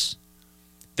purpose.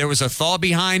 There was a thought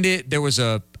behind it.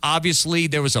 Obviously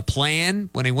there was a plan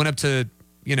when they went up to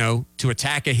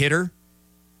attack a hitter.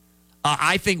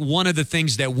 I think one of the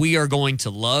things that we are going to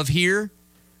love here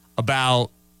about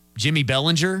Jimmy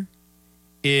Bellinger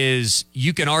is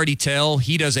you can already tell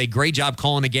he does a great job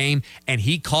calling the game, and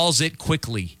he calls it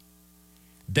quickly.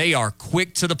 They are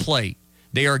quick to the plate.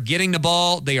 They are getting the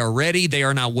ball. They are ready. They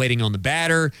are not waiting on the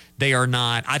batter. They are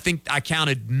not. I think I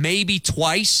counted maybe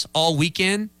twice all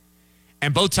weekend,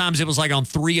 and both times it was like on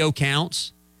 3-0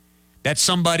 counts that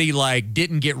somebody like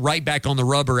didn't get right back on the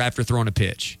rubber after throwing a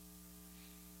pitch.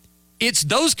 It's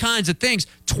those kinds of things.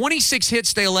 26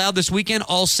 hits they allowed this weekend,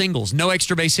 all singles, no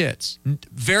extra base hits.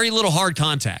 Very little hard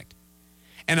contact.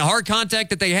 And the hard contact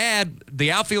that they had,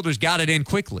 the outfielders got it in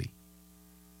quickly.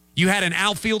 You had an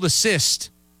outfield assist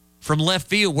from left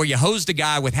field where you hosed a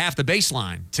guy with half the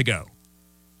baseline to go.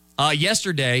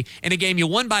 Yesterday, in a game you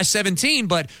won by 17,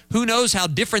 but who knows how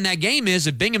different that game is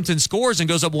if Binghamton scores and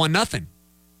goes up 1-0.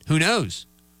 Who knows?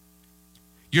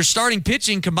 Your starting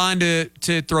pitching combined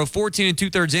to throw 14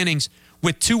 2/3 innings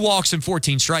with 2 walks and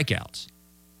 14 strikeouts.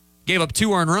 Gave up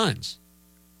 2 earned runs.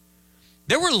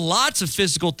 There were lots of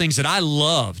physical things that I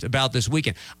loved about this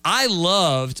weekend.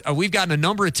 We've gotten a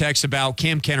number of texts about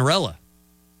Cam Cannarella.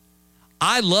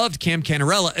 I loved Cam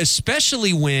Cannarella,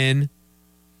 especially when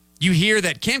you hear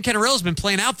that Cam Cannarella's been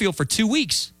playing outfield for 2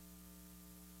 weeks.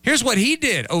 Here's what he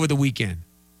did over the weekend.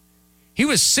 He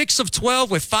was 6 of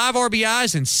 12 with 5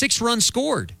 RBIs and 6 runs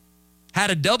scored. Had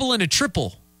a double and a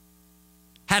triple.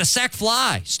 Had a sac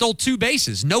fly. Stole 2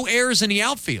 bases. No errors in the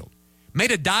outfield.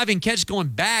 Made a diving catch going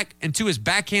back and to his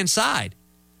backhand side.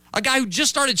 A guy who just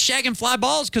started shagging fly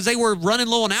balls because they were running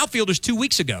low on outfielders 2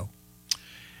 weeks ago.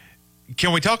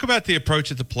 Can we talk about the approach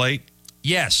at the plate?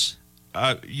 Yes.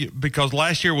 Because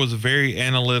last year was very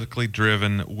analytically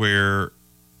driven, where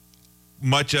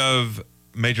much of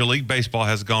Major League Baseball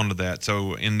has gone to that.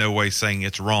 So in no way saying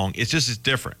it's wrong. It's just it's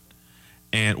different.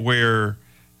 And where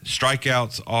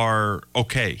strikeouts are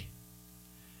okay.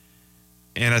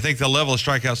 And I think the level of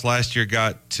strikeouts last year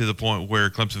got to the point where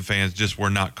Clemson fans just were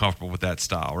not comfortable with that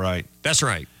style, right? That's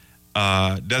right.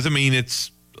 Doesn't mean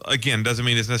it's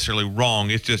necessarily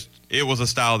wrong. It's just it was a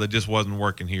style that just wasn't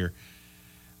working here.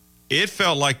 It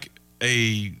felt like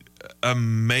a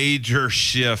major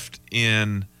shift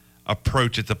in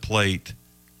approach at the plate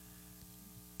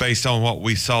based on what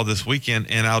we saw this weekend.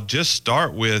 And I'll just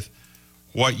start with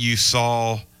what you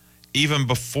saw even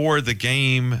before the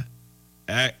game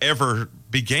ever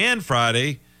began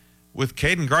Friday with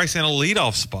Caden Grice in a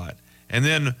leadoff spot. And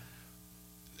then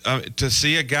to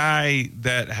see a guy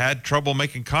that had trouble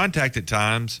making contact at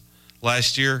times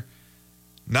last year,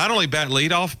 not only bat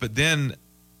leadoff, but then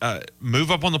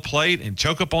move up on the plate and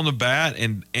choke up on the bat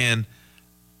and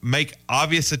make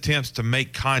obvious attempts to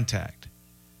make contact.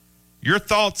 Your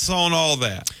thoughts on all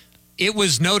that? It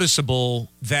was noticeable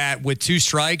that with 2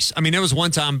 strikes, I mean, there was one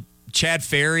time Chad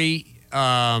Ferry,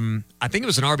 I think it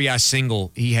was an RBI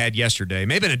single he had yesterday.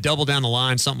 Maybe a double down the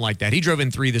line, something like that. He drove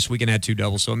in 3 this week and had 2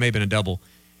 doubles, so it may have been a double.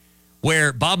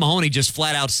 Where Bob Mahoney just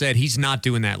flat out said he's not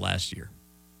doing that last year.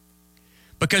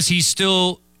 Because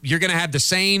you're going to have the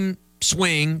same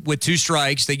swing with 2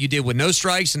 strikes that you did with no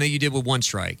strikes and that you did with 1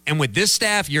 strike. And with this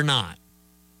staff, you're not.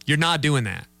 You're not doing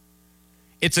that.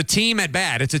 It's a team at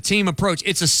bat. It's a team approach.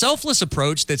 It's a selfless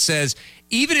approach that says,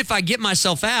 even if I get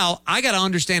myself out, I got to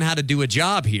understand how to do a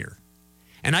job here.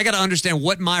 And I got to understand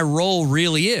what my role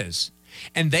really is.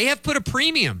 And they have put a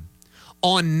premium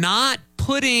on not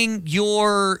putting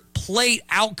your plate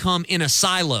outcome in a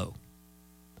silo.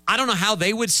 I don't know how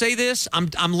they would say this.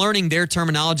 I'm learning their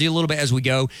terminology a little bit as we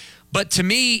go. But to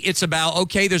me, it's about,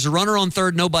 okay, there's a runner on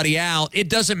third, nobody out. It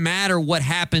doesn't matter what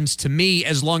happens to me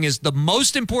as long as the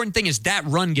most important thing is that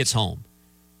run gets home.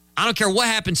 I don't care what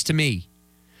happens to me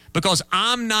because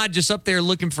I'm not just up there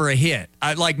looking for a hit.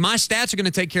 My stats are going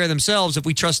to take care of themselves if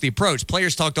we trust the approach.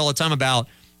 Players talked all the time about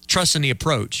trusting the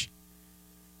approach.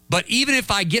 But even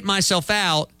if I get myself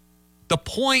out, the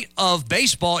point of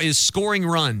baseball is scoring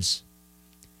runs.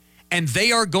 And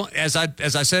they are going, as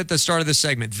I said at the start of this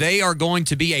segment, they are going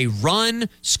to be a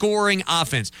run-scoring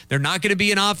offense. They're not going to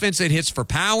be an offense that hits for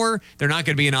power. They're not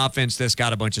going to be an offense that's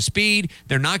got a bunch of speed.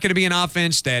 They're not going to be an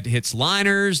offense that hits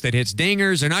liners, that hits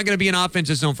dingers. They're not going to be an offense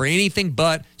that's known for anything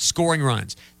but scoring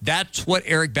runs. That's what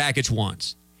Eric Bakich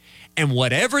wants. And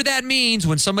whatever that means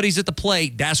when somebody's at the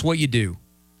plate, that's what you do.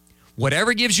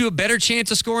 Whatever gives you a better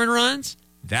chance of scoring runs,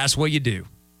 that's what you do.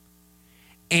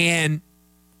 And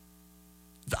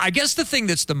I guess the thing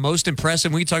that's the most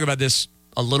impressive, we can talk about this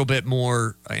a little bit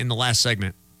more in the last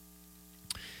segment.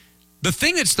 The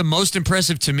thing that's the most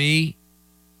impressive to me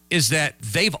is that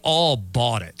they've all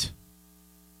bought it.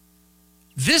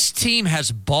 This team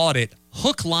has bought it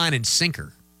hook, line, and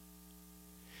sinker.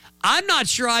 I'm not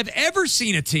sure I've ever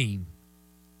seen a team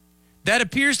that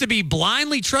appears to be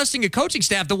blindly trusting a coaching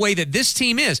staff the way that this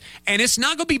team is. And it's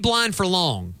not going to be blind for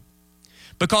long,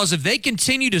 because if they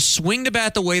continue to swing the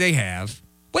bat the way they have,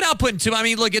 without putting too, I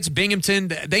mean, look, it's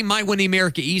Binghamton. They might win the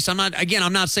America East. I'm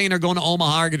not saying they're going to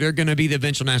Omaha or they're going to be the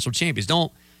eventual national champions.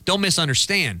 Don't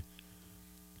misunderstand.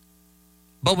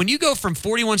 But when you go from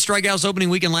 41 strikeouts opening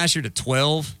weekend last year to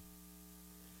 12,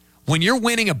 when you're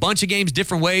winning a bunch of games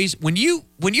different ways, when you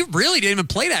really didn't even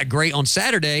play that great on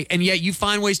Saturday, and yet you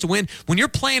find ways to win, when you're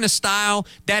playing a style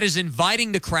that is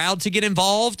inviting the crowd to get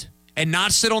involved and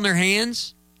not sit on their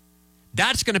hands,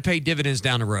 that's going to pay dividends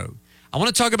down the road. I want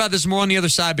to talk about this more on the other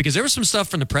side, because there was some stuff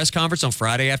from the press conference on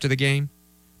Friday after the game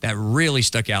that really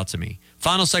stuck out to me.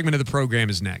 Final segment of the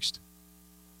program is next.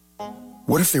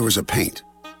 What if there was a paint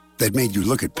that made you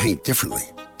look at paint differently?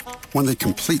 One that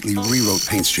completely rewrote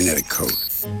paint's genetic code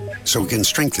so it can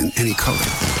strengthen any color.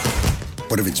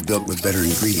 What if it's built with better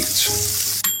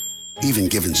ingredients, even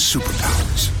given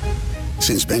superpowers?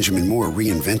 Since Benjamin Moore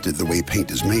reinvented the way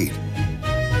paint is made,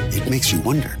 it makes you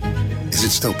wonder, is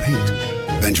it still paint?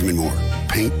 Benjamin Moore,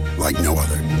 paint like no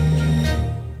other.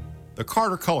 The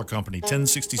Carter Color Company,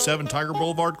 1067 Tiger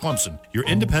Boulevard, Clemson. Your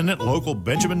independent local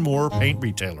Benjamin Moore paint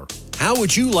retailer. How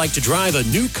would you like to drive a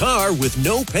new car with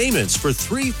no payments for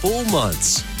 3 full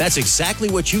months? That's exactly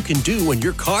what you can do when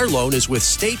your car loan is with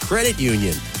State Credit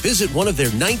Union. Visit one of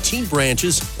their 19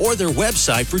 branches or their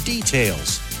website for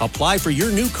details. Apply for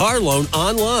your new car loan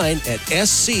online at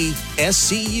scscu.com.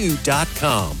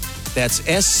 That's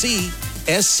scscu.com.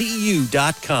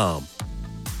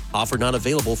 Offer not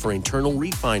available for internal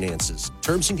refinances.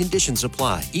 Terms and conditions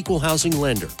apply. Equal housing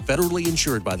lender. Federally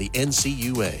insured by the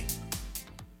NCUA.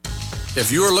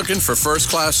 If you are looking for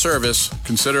first-class service,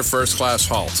 consider First Class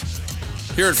Halt.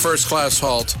 Here at First Class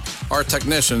Halt, our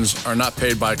technicians are not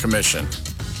paid by commission.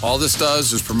 All this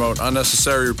does is promote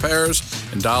unnecessary repairs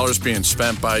and dollars being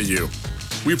spent by you.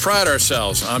 We pride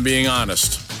ourselves on being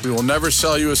honest. We will never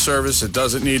sell you a service that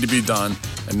doesn't need to be done,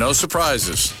 and no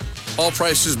surprises. All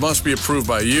prices must be approved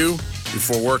by you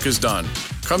before work is done.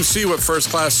 Come see what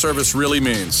first-class service really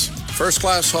means. First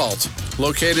Class Halt,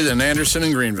 located in Anderson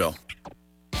and Greenville.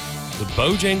 The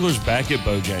Bojangler's back at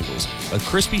Bojangles, a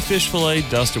crispy fish fillet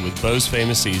dusted with Bo's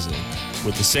famous seasoning,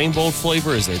 with the same bold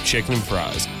flavor as their chicken and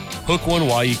fries. Hook one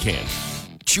while you can.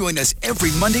 Join us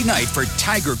every Monday night for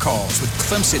Tiger Calls with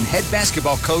Clemson head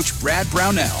basketball coach Brad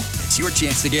Brownell. It's your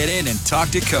chance to get in and talk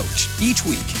to Coach. Each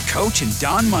week, Coach and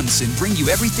Don Munson bring you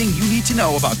everything you need to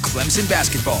know about Clemson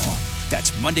basketball.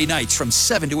 That's Monday nights from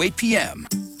 7 to 8 p.m.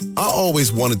 I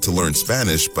always wanted to learn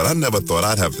Spanish, but I never thought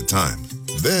I'd have the time.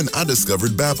 Then I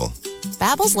discovered Babbel.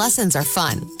 Babbel's lessons are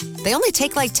fun. They only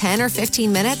take like 10 or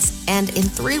 15 minutes, and in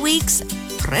 3 weeks,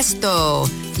 presto,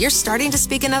 you're starting to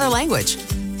speak another language.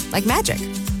 Like magic.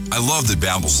 I love that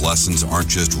Babbel's lessons aren't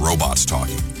just robots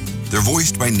talking. They're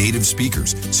voiced by native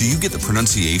speakers, so you get the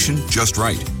pronunciation just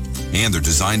right. And they're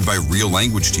designed by real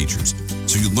language teachers,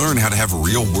 so you learn how to have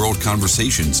real-world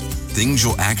conversations, things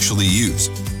you'll actually use.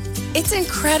 It's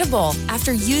incredible.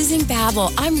 After using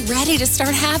Babbel, I'm ready to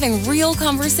start having real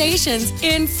conversations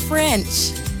in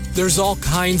French. There's all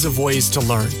kinds of ways to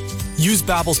learn. Use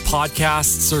Babbel's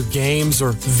podcasts or games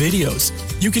or videos.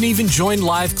 You can even join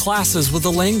live classes with a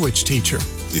language teacher.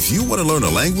 If you want to learn a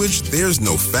language, there's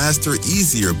no faster,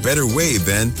 easier, better way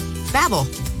than Babbel.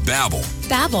 Babbel.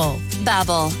 Babbel.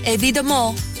 Babbel.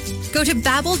 Évidemment. Go to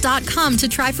Babbel.com to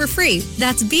try for free.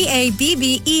 That's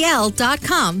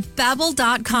Babbel.com.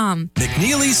 Babbel.com.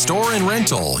 McNeely's Store and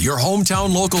Rental, your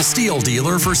hometown local Steel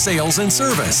dealer for sales and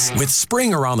service. With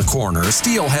spring around the corner,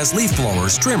 Steel has leaf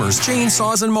blowers, trimmers,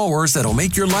 chainsaws, and mowers that'll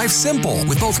make your life simple.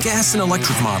 With both gas and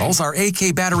electric models, our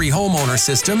AK battery homeowner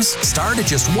systems start at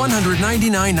just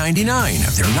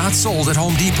 $199.99. They're not sold at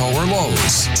Home Depot or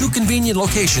Lowe's. 2 convenient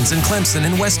locations in Clemson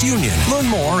and West Union. Learn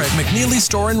more at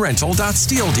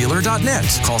McNeelystoreandrental.steeldealer.com. ziprecruiter.net.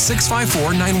 Call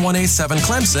 654-9187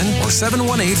 Clemson or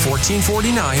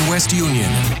 718-1449 West Union.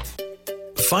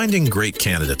 Finding great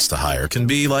candidates to hire can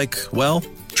be like, well,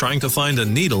 trying to find a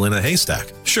needle in a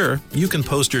haystack. Sure, you can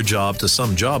post your job to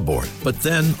some job board, but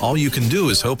then all you can do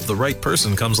is hope the right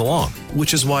person comes along,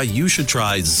 which is why you should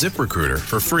try ZipRecruiter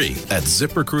for free at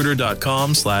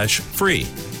ziprecruiter.com/free.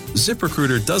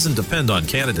 ZipRecruiter doesn't depend on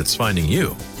candidates finding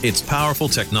you. Its powerful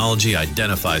technology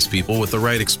identifies people with the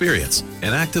right experience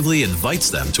and actively invites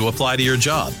them to apply to your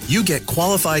job. You get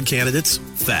qualified candidates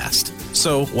fast.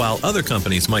 So while other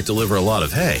companies might deliver a lot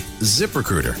of hay,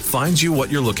 ZipRecruiter finds you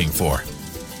what you're looking for.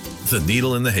 The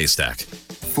needle in the haystack.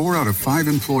 4 out of 5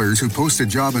 employers who post a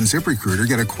job on ZipRecruiter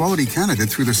get a quality candidate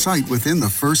through the site within the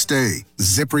first day.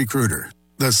 ZipRecruiter,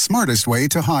 the smartest way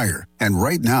to hire. And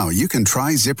right now, you can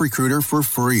try ZipRecruiter for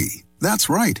free. That's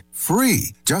right,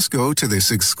 free. Just go to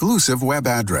this exclusive web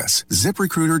address,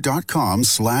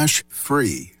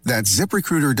 ziprecruiter.com/free. That's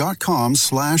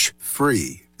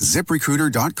ziprecruiter.com/free.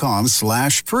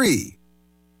 ziprecruiter.com/free.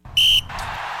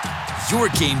 Your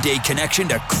game day connection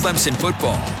to Clemson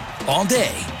football. All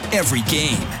day, every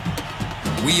game.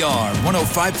 We are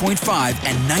 105.5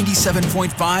 and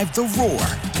 97.5 The Roar,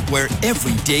 where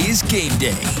every day is game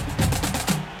day.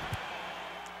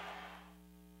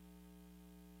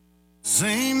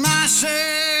 Sing my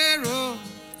share of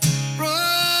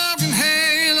broken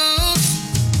halos,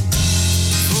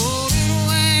 golden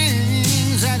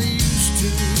wings that used to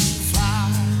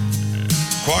fly.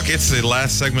 Quack, it's the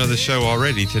last segment of the show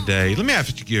already today. Let me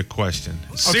ask you a question.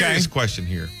 A serious question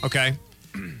here. Okay.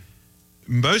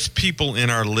 Most people in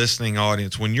our listening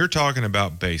audience, when you're talking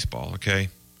about baseball, okay,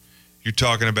 you're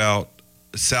talking about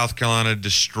South Carolina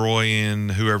destroying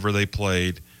whoever they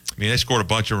played. I mean, they scored a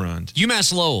bunch of runs.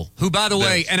 UMass Lowell, who, by the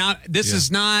way, and this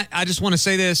is not, I just want to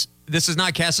say this is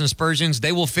not casting aspersions.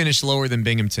 They will finish lower than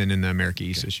Binghamton in the America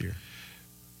East this year.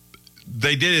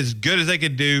 They did as good as they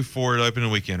could do for the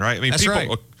opening weekend, right? I mean, That's right.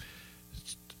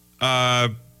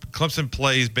 Clemson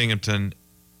plays Binghamton.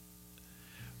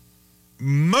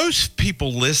 Most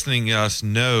people listening to us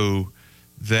know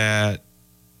that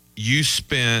you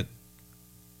spent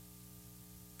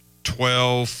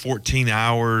 12, 14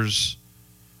 hours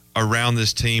around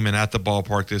this team and at the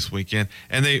ballpark this weekend.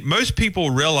 And most people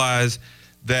realize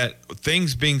that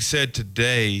things being said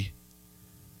today,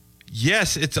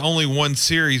 yes, it's only one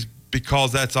series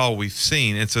because that's all we've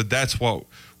seen. And so that's what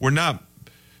we're not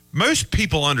 – most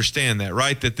people understand that,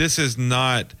 right? That this is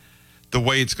not the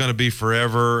way it's going to be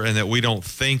forever and that we don't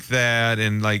think that.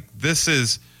 And, like, this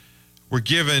is – you're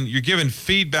giving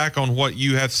feedback on what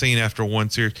you have seen after one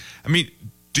series. I mean –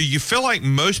 do you feel like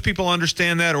most people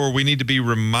understand that, or we need to be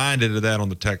reminded of that on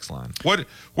the text line?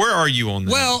 Where are you on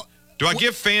that? Well, do I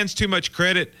give fans too much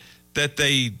credit that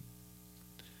they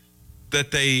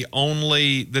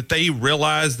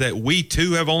realize that we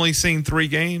too have only seen 3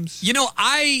 games? You know,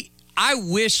 I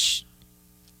wish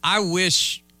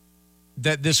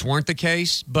that this weren't the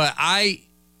case, but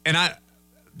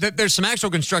there's some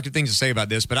actual constructive things to say about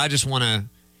this, but I just want to.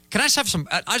 Can I just have some?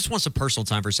 I just want some personal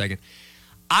time for a second.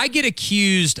 I get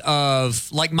accused of,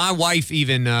 like, my wife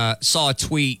even saw a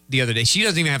tweet the other day. She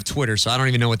doesn't even have Twitter, so I don't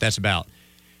even know what that's about.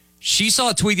 She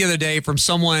saw a tweet the other day from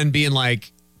someone being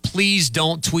like, please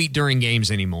don't tweet during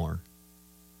games anymore.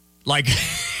 Like,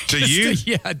 to you?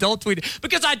 Yeah, don't tweet it.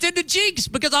 Because I did the jinx,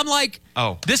 because I'm like,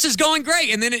 this is going great,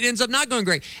 and then it ends up not going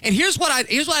great. And here's what I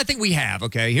think we have,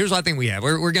 okay? Here's what I think we have.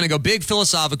 We're going to go big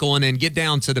philosophical and then get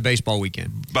down to the baseball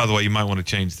weekend. By the way, you might want to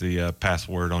change the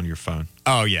password on your phone.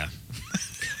 Oh, yeah.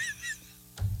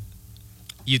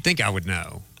 You'd think I would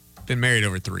know. Been married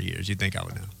over 3 years. You'd think I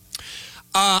would know.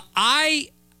 I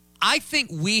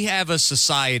think we have a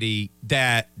society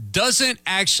that doesn't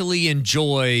actually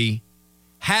enjoy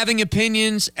having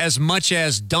opinions as much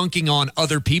as dunking on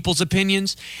other people's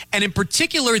opinions. And in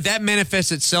particular, that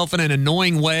manifests itself in an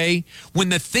annoying way when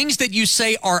the things that you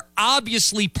say are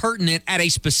obviously pertinent at a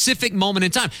specific moment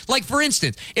in time. Like, for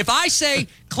instance, if I say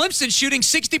Clemson's shooting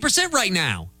 60% right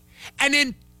now, and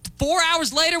then 4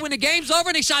 hours later, when the game's over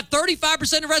and they shot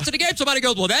 35% the rest of the game, somebody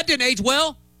goes, well, that didn't age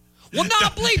well. Well, no,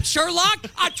 bleep, Sherlock.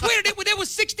 I tweeted it when it was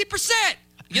 60%.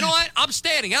 You know what? I'm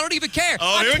standing. I don't even care.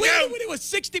 I tweeted it when it was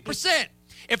 60%.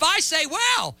 If I say,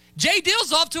 wow, Jay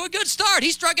Dill's off to a good start.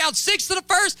 He struck out 6 to the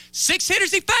first, 6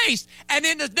 hitters he faced, and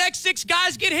then the next 6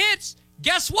 guys get hits,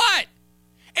 guess what?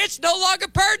 It's no longer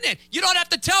pertinent. You don't have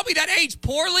to tell me that aged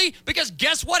poorly, because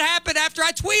guess what happened after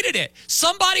I tweeted it?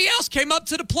 Somebody else came up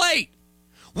to the plate.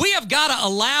 We have got to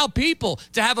allow people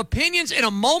to have opinions in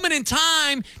a moment in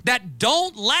time that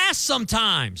don't last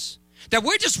sometimes. That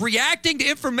we're just reacting to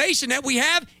information that we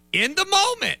have in the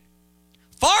moment.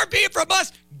 Far be it from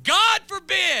us, God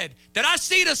forbid, that I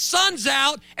see the sun's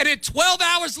out and then 12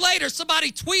 hours later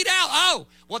somebody tweet out, oh,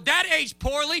 well, that aged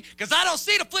poorly because I don't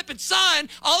see the flipping sun.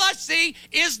 All I see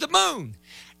is the moon.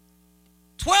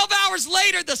 12 hours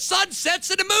later, the sun sets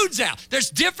and the moon's out. There's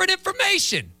different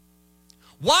information.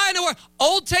 Why in the world?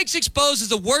 Old Takes Exposed is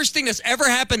the worst thing that's ever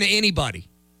happened to anybody.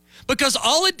 Because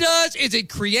all it does is it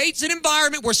creates an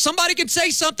environment where somebody can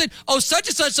say something, oh, such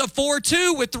and such a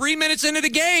 4-2 with 3 minutes into the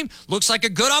game. Looks like a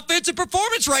good offensive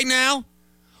performance right now.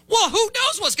 Well, who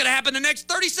knows what's going to happen the next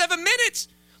 37 minutes?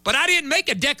 But I didn't make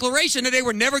a declaration that they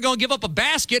were never going to give up a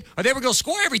basket or they were going to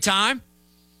score every time.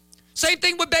 Same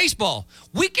thing with baseball.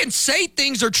 We can say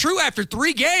things are true after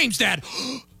 3 games that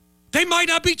they might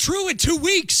not be true in 2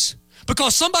 weeks.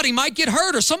 Because somebody might get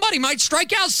hurt or somebody might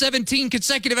strike out 17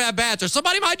 consecutive at-bats or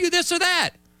somebody might do this or that.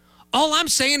 All I'm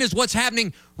saying is what's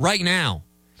happening right now.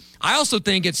 I also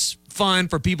think it's fun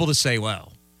for people to say,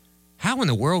 well, how in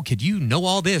the world could you know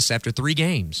all this after 3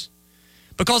 games?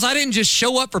 Because I didn't just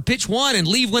show up for pitch 1 and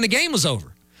leave when the game was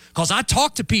over. Because I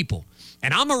talk to people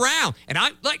and I'm around and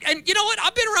you know what?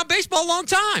 I've been around baseball a long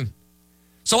time.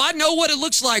 So I know what it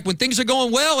looks like when things are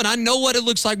going well and I know what it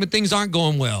looks like when things aren't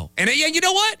going well. And you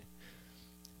know what?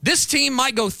 This team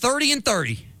might go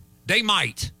 30-30. They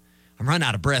might. I'm running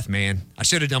out of breath, man. I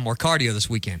should have done more cardio this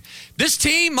weekend. This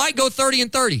team might go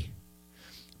 30-30.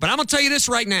 But I'm going to tell you this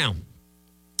right now.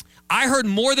 I heard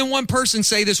more than one person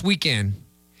say this weekend,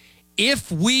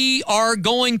 if we are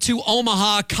going to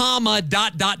Omaha,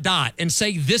 and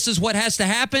say this is what has to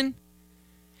happen,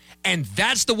 and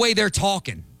that's the way they're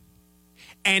talking.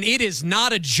 And it is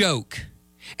not a joke.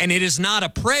 And it is not a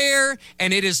prayer,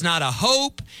 and it is not a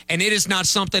hope, and it is not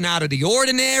something out of the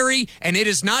ordinary, and it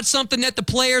is not something that the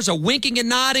players are winking and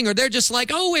nodding, or they're just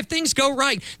like, oh, if things go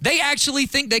right. They actually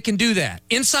think they can do that.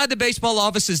 Inside the baseball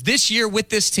offices this year with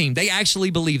this team, they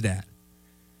actually believe that.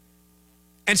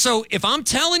 And so if I'm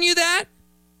telling you that,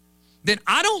 then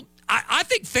I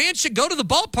think fans should go to the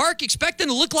ballpark expecting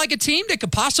to look like a team that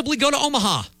could possibly go to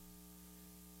Omaha.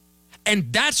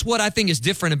 And that's what I think is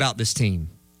different about this team.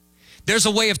 There's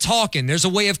a way of talking. There's a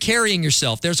way of carrying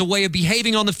yourself. There's a way of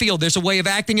behaving on the field. There's a way of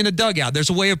acting in the dugout. There's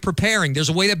a way of preparing. There's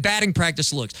a way that batting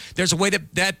practice looks. There's a way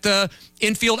that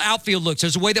infield, outfield looks.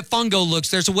 There's a way that fungo looks.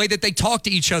 There's a way that they talk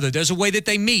to each other. There's a way that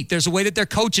they meet. There's a way that their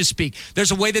coaches speak. There's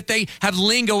a way that they have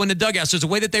lingo in the dugouts. There's a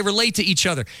way that they relate to each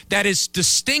other that is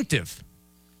distinctive.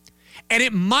 And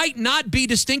it might not be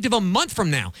distinctive a month from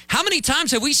now. How many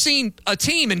times have we seen a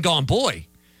team and gone, boy,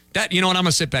 that, you know what, I'm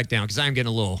going to sit back down because I'm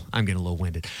getting a little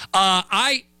winded. How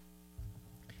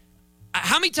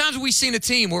many times have we seen a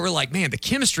team where we're like, man, the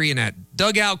chemistry in that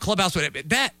dugout, clubhouse, whatever, in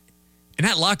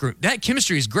that locker room, that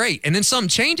chemistry is great. And then something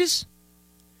changes.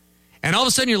 And all of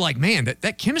a sudden you're like, man,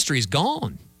 that chemistry is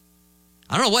gone.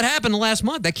 I don't know what happened the last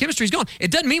month. That chemistry is gone.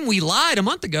 It doesn't mean we lied a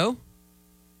month ago.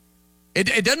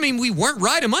 It doesn't mean we weren't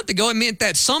right a month ago. It meant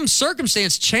that some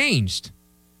circumstance changed.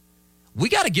 We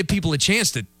got to give people a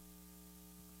chance to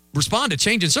respond to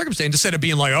changing circumstance instead of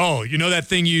being like, oh, you know that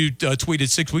thing you tweeted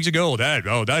 6 weeks ago?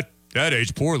 That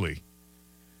aged poorly.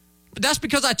 But that's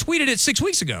because I tweeted it 6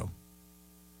 weeks ago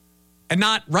and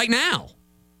not right now.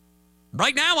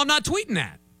 Right now, I'm not tweeting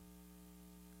that.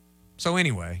 So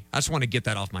anyway, I just want to get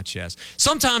that off my chest.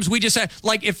 Sometimes we just have,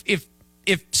 like, if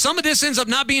some of this ends up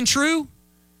not being true,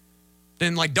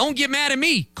 then, like, don't get mad at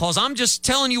me because I'm just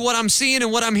telling you what I'm seeing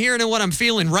and what I'm hearing and what I'm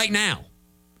feeling right now.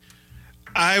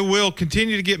 I will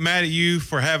continue to get mad at you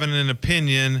for having an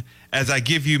opinion as I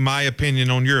give you my opinion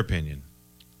on your opinion.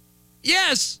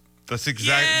 Yes. That's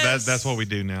exactly that's what we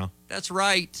do now. That's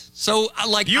right. So,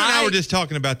 like, you and I were just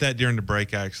talking about that during the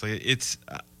break. Actually, it's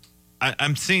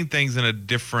I'm seeing things in a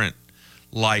different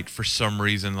light for some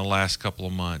reason the last couple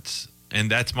of months,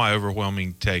 and that's my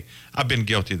overwhelming take. I've been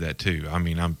guilty of that too. I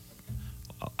mean, I'm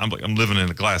living in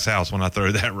a glass house when I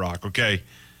throw that rock. Okay,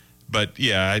 but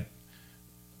yeah.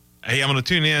 Hey, I'm going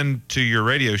to tune in to your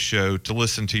radio show to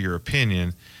listen to your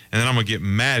opinion, and then I'm going to get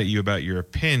mad at you about your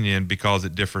opinion because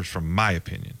it differs from my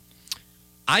opinion.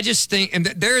 I just think, and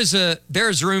there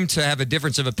is room to have a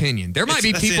difference of opinion. There might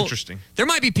be people. Interesting. There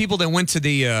might be people that went to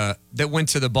the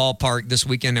ballpark this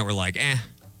weekend that were like,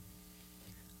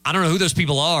 I don't know who those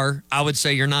people are. I would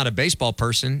say you're not a baseball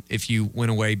person if you went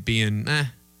away being,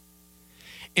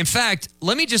 In fact,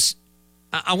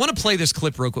 I want to play this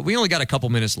clip real quick. We only got a couple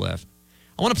minutes left.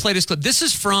 I want to play this clip. This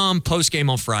is from postgame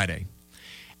on Friday.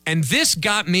 And this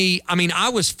got me, I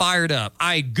was fired up.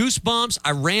 I had goosebumps.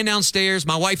 I ran downstairs.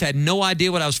 My wife had no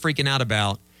idea what I was freaking out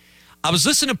about. I was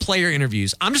listening to player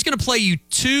interviews. I'm just going to play you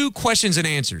 2 questions and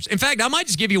answers. In fact, I might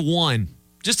just give you one,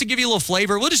 just to give you a little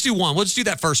flavor. We'll just do one. We'll just do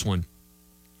that first one.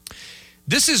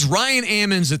 This is Ryan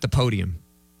Ammons at the podium.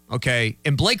 okay?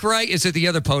 And Blake Wright is at the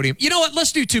other podium. You know what?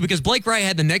 Let's do 2 because Blake Wright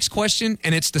had the next question,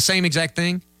 and it's the same exact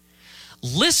thing.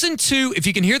 Listen to, if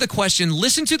you can hear the question,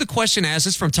 listen to the question asked.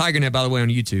 It's from TigerNet, by the way, on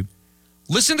YouTube.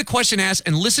 Listen to the question asked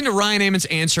and listen to Ryan Ammon's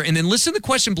answer, and then listen to the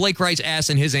question Blake Wright's asked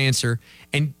and his answer,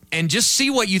 and just see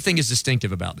what you think is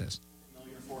distinctive about this.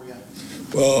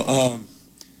 Well,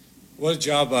 what a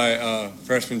job by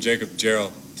freshman Jacob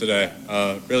Jarrell today.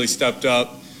 Really stepped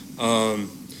up.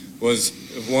 Was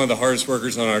one of the hardest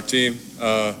workers on our team,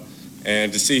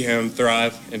 and to see him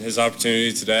thrive in his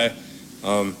opportunity today,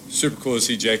 super cool to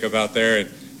see Jacob out there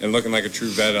and looking like a true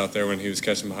vet out there when he was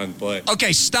catching behind the plate.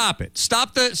 Okay, stop it.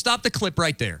 Stop the clip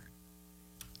right there.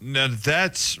 Now,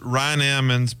 that's Ryan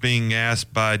Ammons being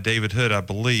asked by David Hood, I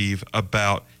believe,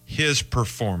 about his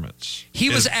performance.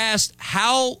 He was asked,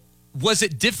 how was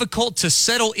it difficult to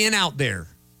settle in out there?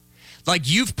 Like,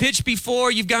 you've pitched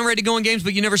before, you've gotten ready to go in games,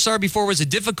 but you never started before. Was it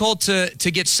difficult to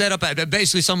get set up?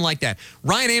 Basically, something like that.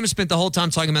 Ryan Ammons spent the whole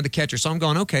time talking about the catcher, so I'm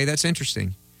going, okay, that's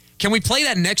interesting. Can we play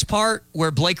that next part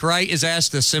where Blake Wright is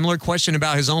asked a similar question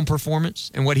about his own performance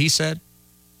and what he said?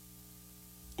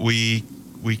 We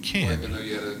can. I know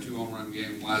you had a 2-home-run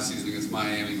game last season against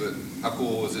Miami, but how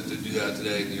cool was it to do that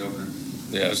today in the opener?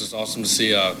 Yeah, it was just awesome to see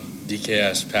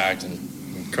DKS packed,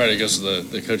 and credit goes to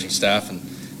the coaching staff and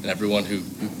everyone who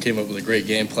came up with a great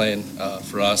game plan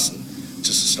for us, and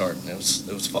just to start. It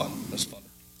was fun. It was fun.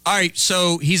 All right,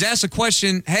 so he's asked a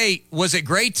question, hey, was it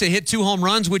great to hit 2 home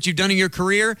runs, which you've done in your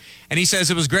career? And he says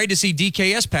it was great to see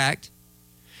DKS packed.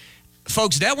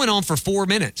 Folks, that went on for 4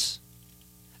 minutes.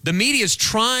 The media is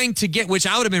trying to get, which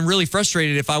I would have been really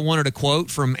frustrated if I wanted a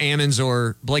quote from Ammons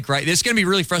or Blake Wright. It's going to be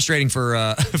really frustrating for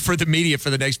the media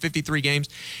for the next 53 games.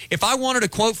 If I wanted a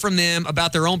quote from them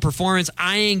about their own performance,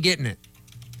 I ain't getting it.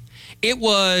 It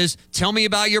was, tell me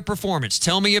about your performance.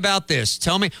 Tell me about this.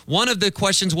 Tell me. One of the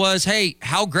questions was, hey,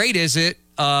 how great is it?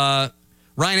 Ryan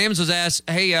Ammons was asked,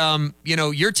 hey,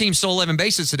 your team stole 11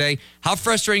 bases today. How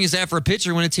frustrating is that for a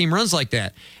pitcher when a team runs like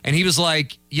that? And he was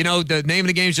like, the name of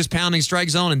the game is just pounding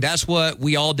strike zone, and that's what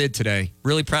we all did today.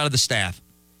 Really proud of the staff.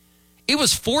 It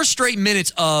was 4 straight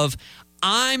minutes of,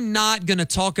 I'm not going to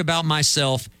talk about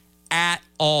myself at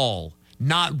all.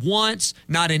 Not once,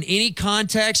 not in any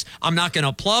context. I'm not going to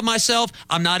applaud myself.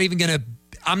 I'm not even going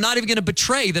to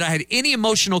betray that I had any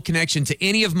emotional connection to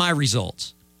any of my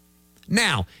results.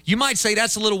 Now, you might say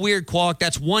that's a little weird, Qualk.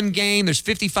 That's one game. There's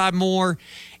 55 more.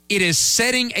 It is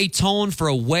setting a tone for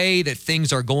a way that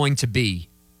things are going to be.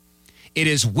 It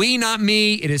is we, not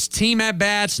me. It is team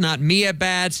at-bats, not me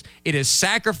at-bats. It is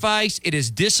sacrifice. It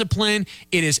is discipline.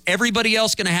 It is everybody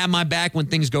else going to have my back when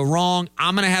things go wrong.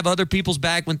 I'm going to have other people's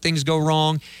back when things go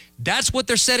wrong. That's what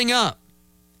they're setting up.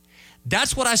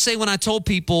 That's what I say when I told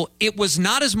people it was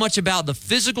not as much about the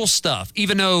physical stuff,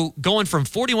 even though going from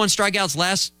 41 strikeouts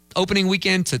last opening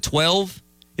weekend to 12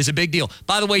 is a big deal.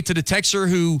 By the way, to the texter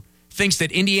who thinks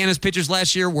that Indiana's pitchers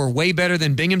last year were way better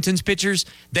than Binghamton's pitchers,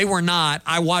 they were not.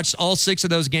 I watched all 6 of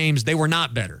those games. They were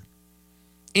not better.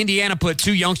 Indiana put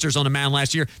 2 youngsters on the mound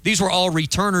last year. These were all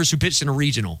returners who pitched in a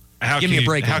regional. Give me a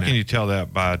break on that. How can you tell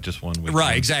that by just one week?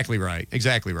 Right, exactly right.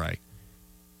 Exactly right.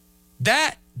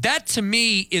 That to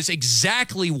me is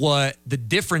exactly what the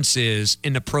difference is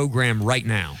in the program right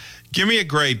now. Give me a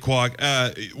grade, Quag.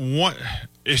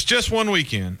 It's just one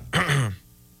weekend,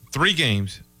 3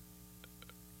 games.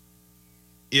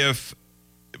 If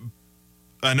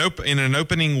in an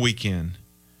opening weekend,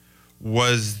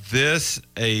 was this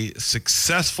a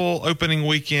successful opening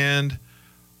weekend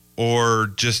or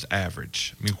just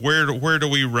average? I mean, where do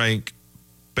we rank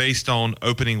based on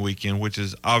opening weekend, which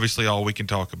is obviously all we can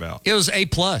talk about? It was A+.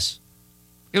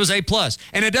 It was A+.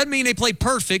 And it doesn't mean they played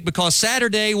perfect because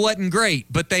Saturday wasn't great,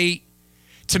 but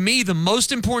to me, the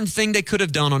most important thing they could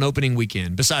have done on opening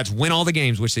weekend, besides win all the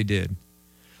games, which they did,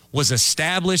 was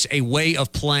establish a way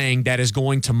of playing that is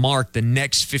going to mark the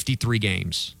next 53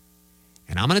 games.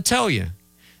 And I'm going to tell you,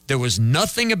 there was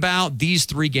nothing about these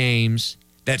 3 games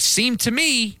that seemed to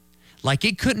me like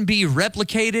it couldn't be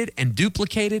replicated and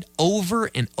duplicated over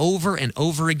and over and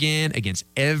over again against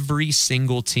every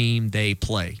single team they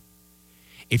play.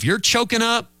 If you're choking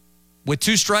up with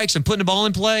 2 strikes and putting the ball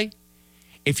in play,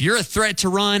 if you're a threat to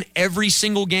run every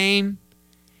single game,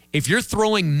 if you're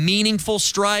throwing meaningful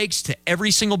strikes to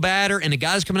every single batter and the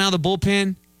guys coming out of the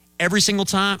bullpen every single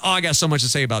time, I got so much to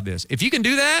say about this. If you can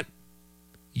do that,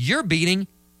 you're beating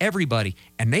everybody.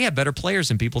 And they have better players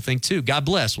than people think, too. God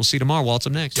bless. We'll see you tomorrow. Walt's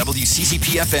up next.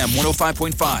 WCCP-FM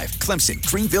 105.5, Clemson,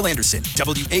 Greenville, Anderson.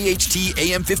 WAHT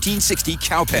AM 1560,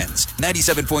 Cowpens.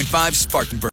 97.5, Spartanburg.